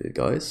appreciate it,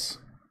 guys.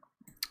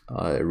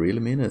 I really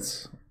mean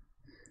it.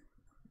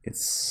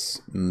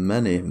 It's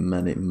many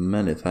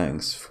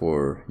thanks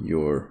for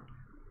your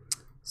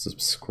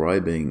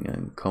subscribing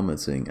and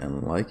commenting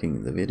and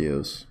liking the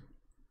videos,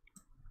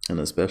 and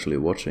especially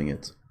watching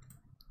it.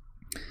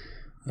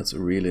 That's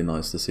really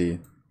nice to see.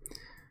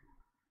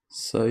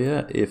 So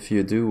yeah, if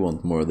you do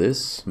want more of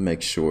this,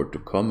 make sure to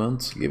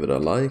comment, give it a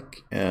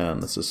like,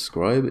 and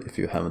subscribe if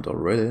you haven't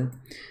already,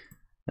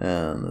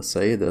 and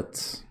say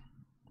that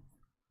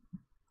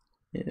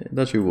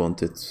you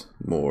want it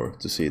more,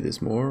 to see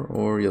this more,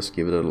 or just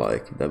give it a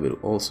like. That will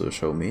also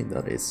show me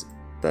that it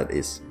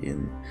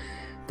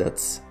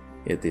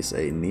is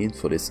a need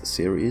for this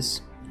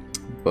series.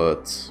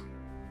 But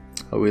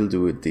I will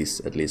do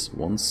this at least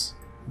once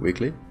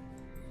weekly,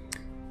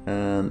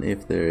 and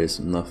if there is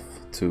enough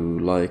to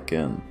like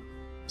and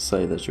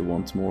say that you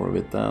want more of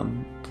it,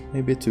 then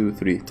maybe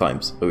 2-3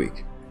 times a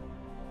week.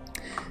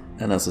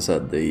 And as I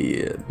said,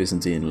 the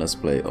Byzantine Let's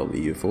Play of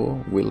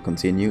EU4 will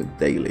continue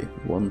daily,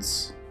 one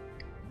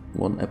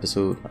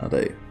episode a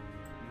day.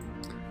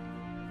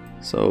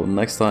 So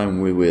next time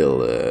we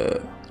will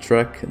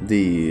track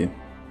the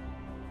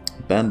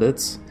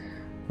bandits,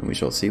 and we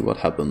shall see what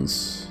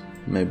happens.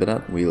 Maybe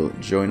that we'll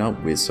join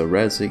up with Sir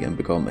Radzig and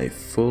become a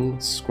full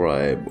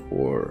scribe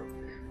or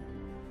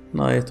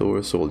knight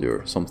or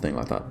soldier, something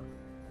like that.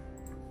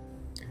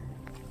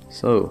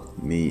 So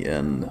me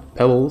and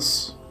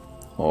Pebbles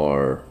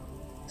are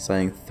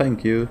saying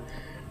thank you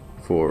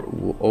for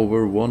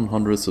over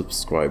 100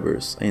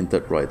 subscribers. Ain't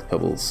that right,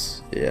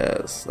 Pebbles?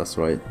 Yes, that's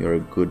right. You're a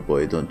good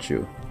boy, don't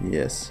you?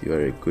 Yes, you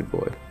are a good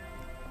boy.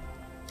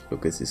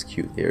 Look at his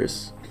cute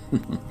ears.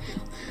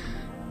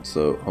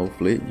 So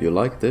hopefully you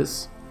like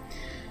this,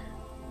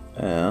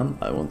 and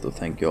I want to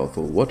thank you all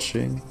for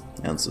watching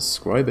and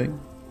subscribing.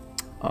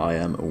 I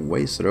am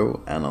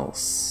Waesro, and I'll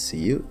see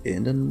you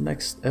in the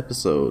next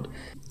episode.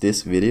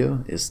 This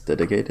video is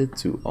dedicated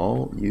to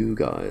all you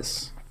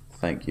guys.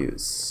 Thank you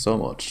so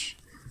much.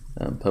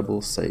 And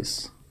Pebble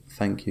says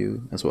thank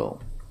you as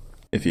well.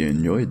 If you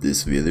enjoyed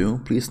this video,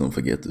 please don't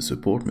forget to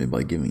support me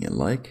by giving a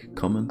like,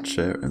 comment,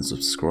 share and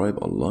subscribe,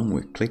 along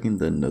with clicking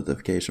the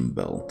notification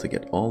bell to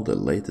get all the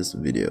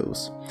latest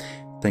videos.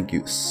 Thank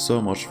you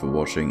so much for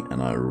watching,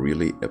 and I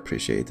really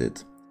appreciate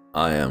it.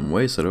 I am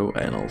Waesro,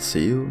 and I'll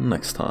see you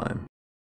next time.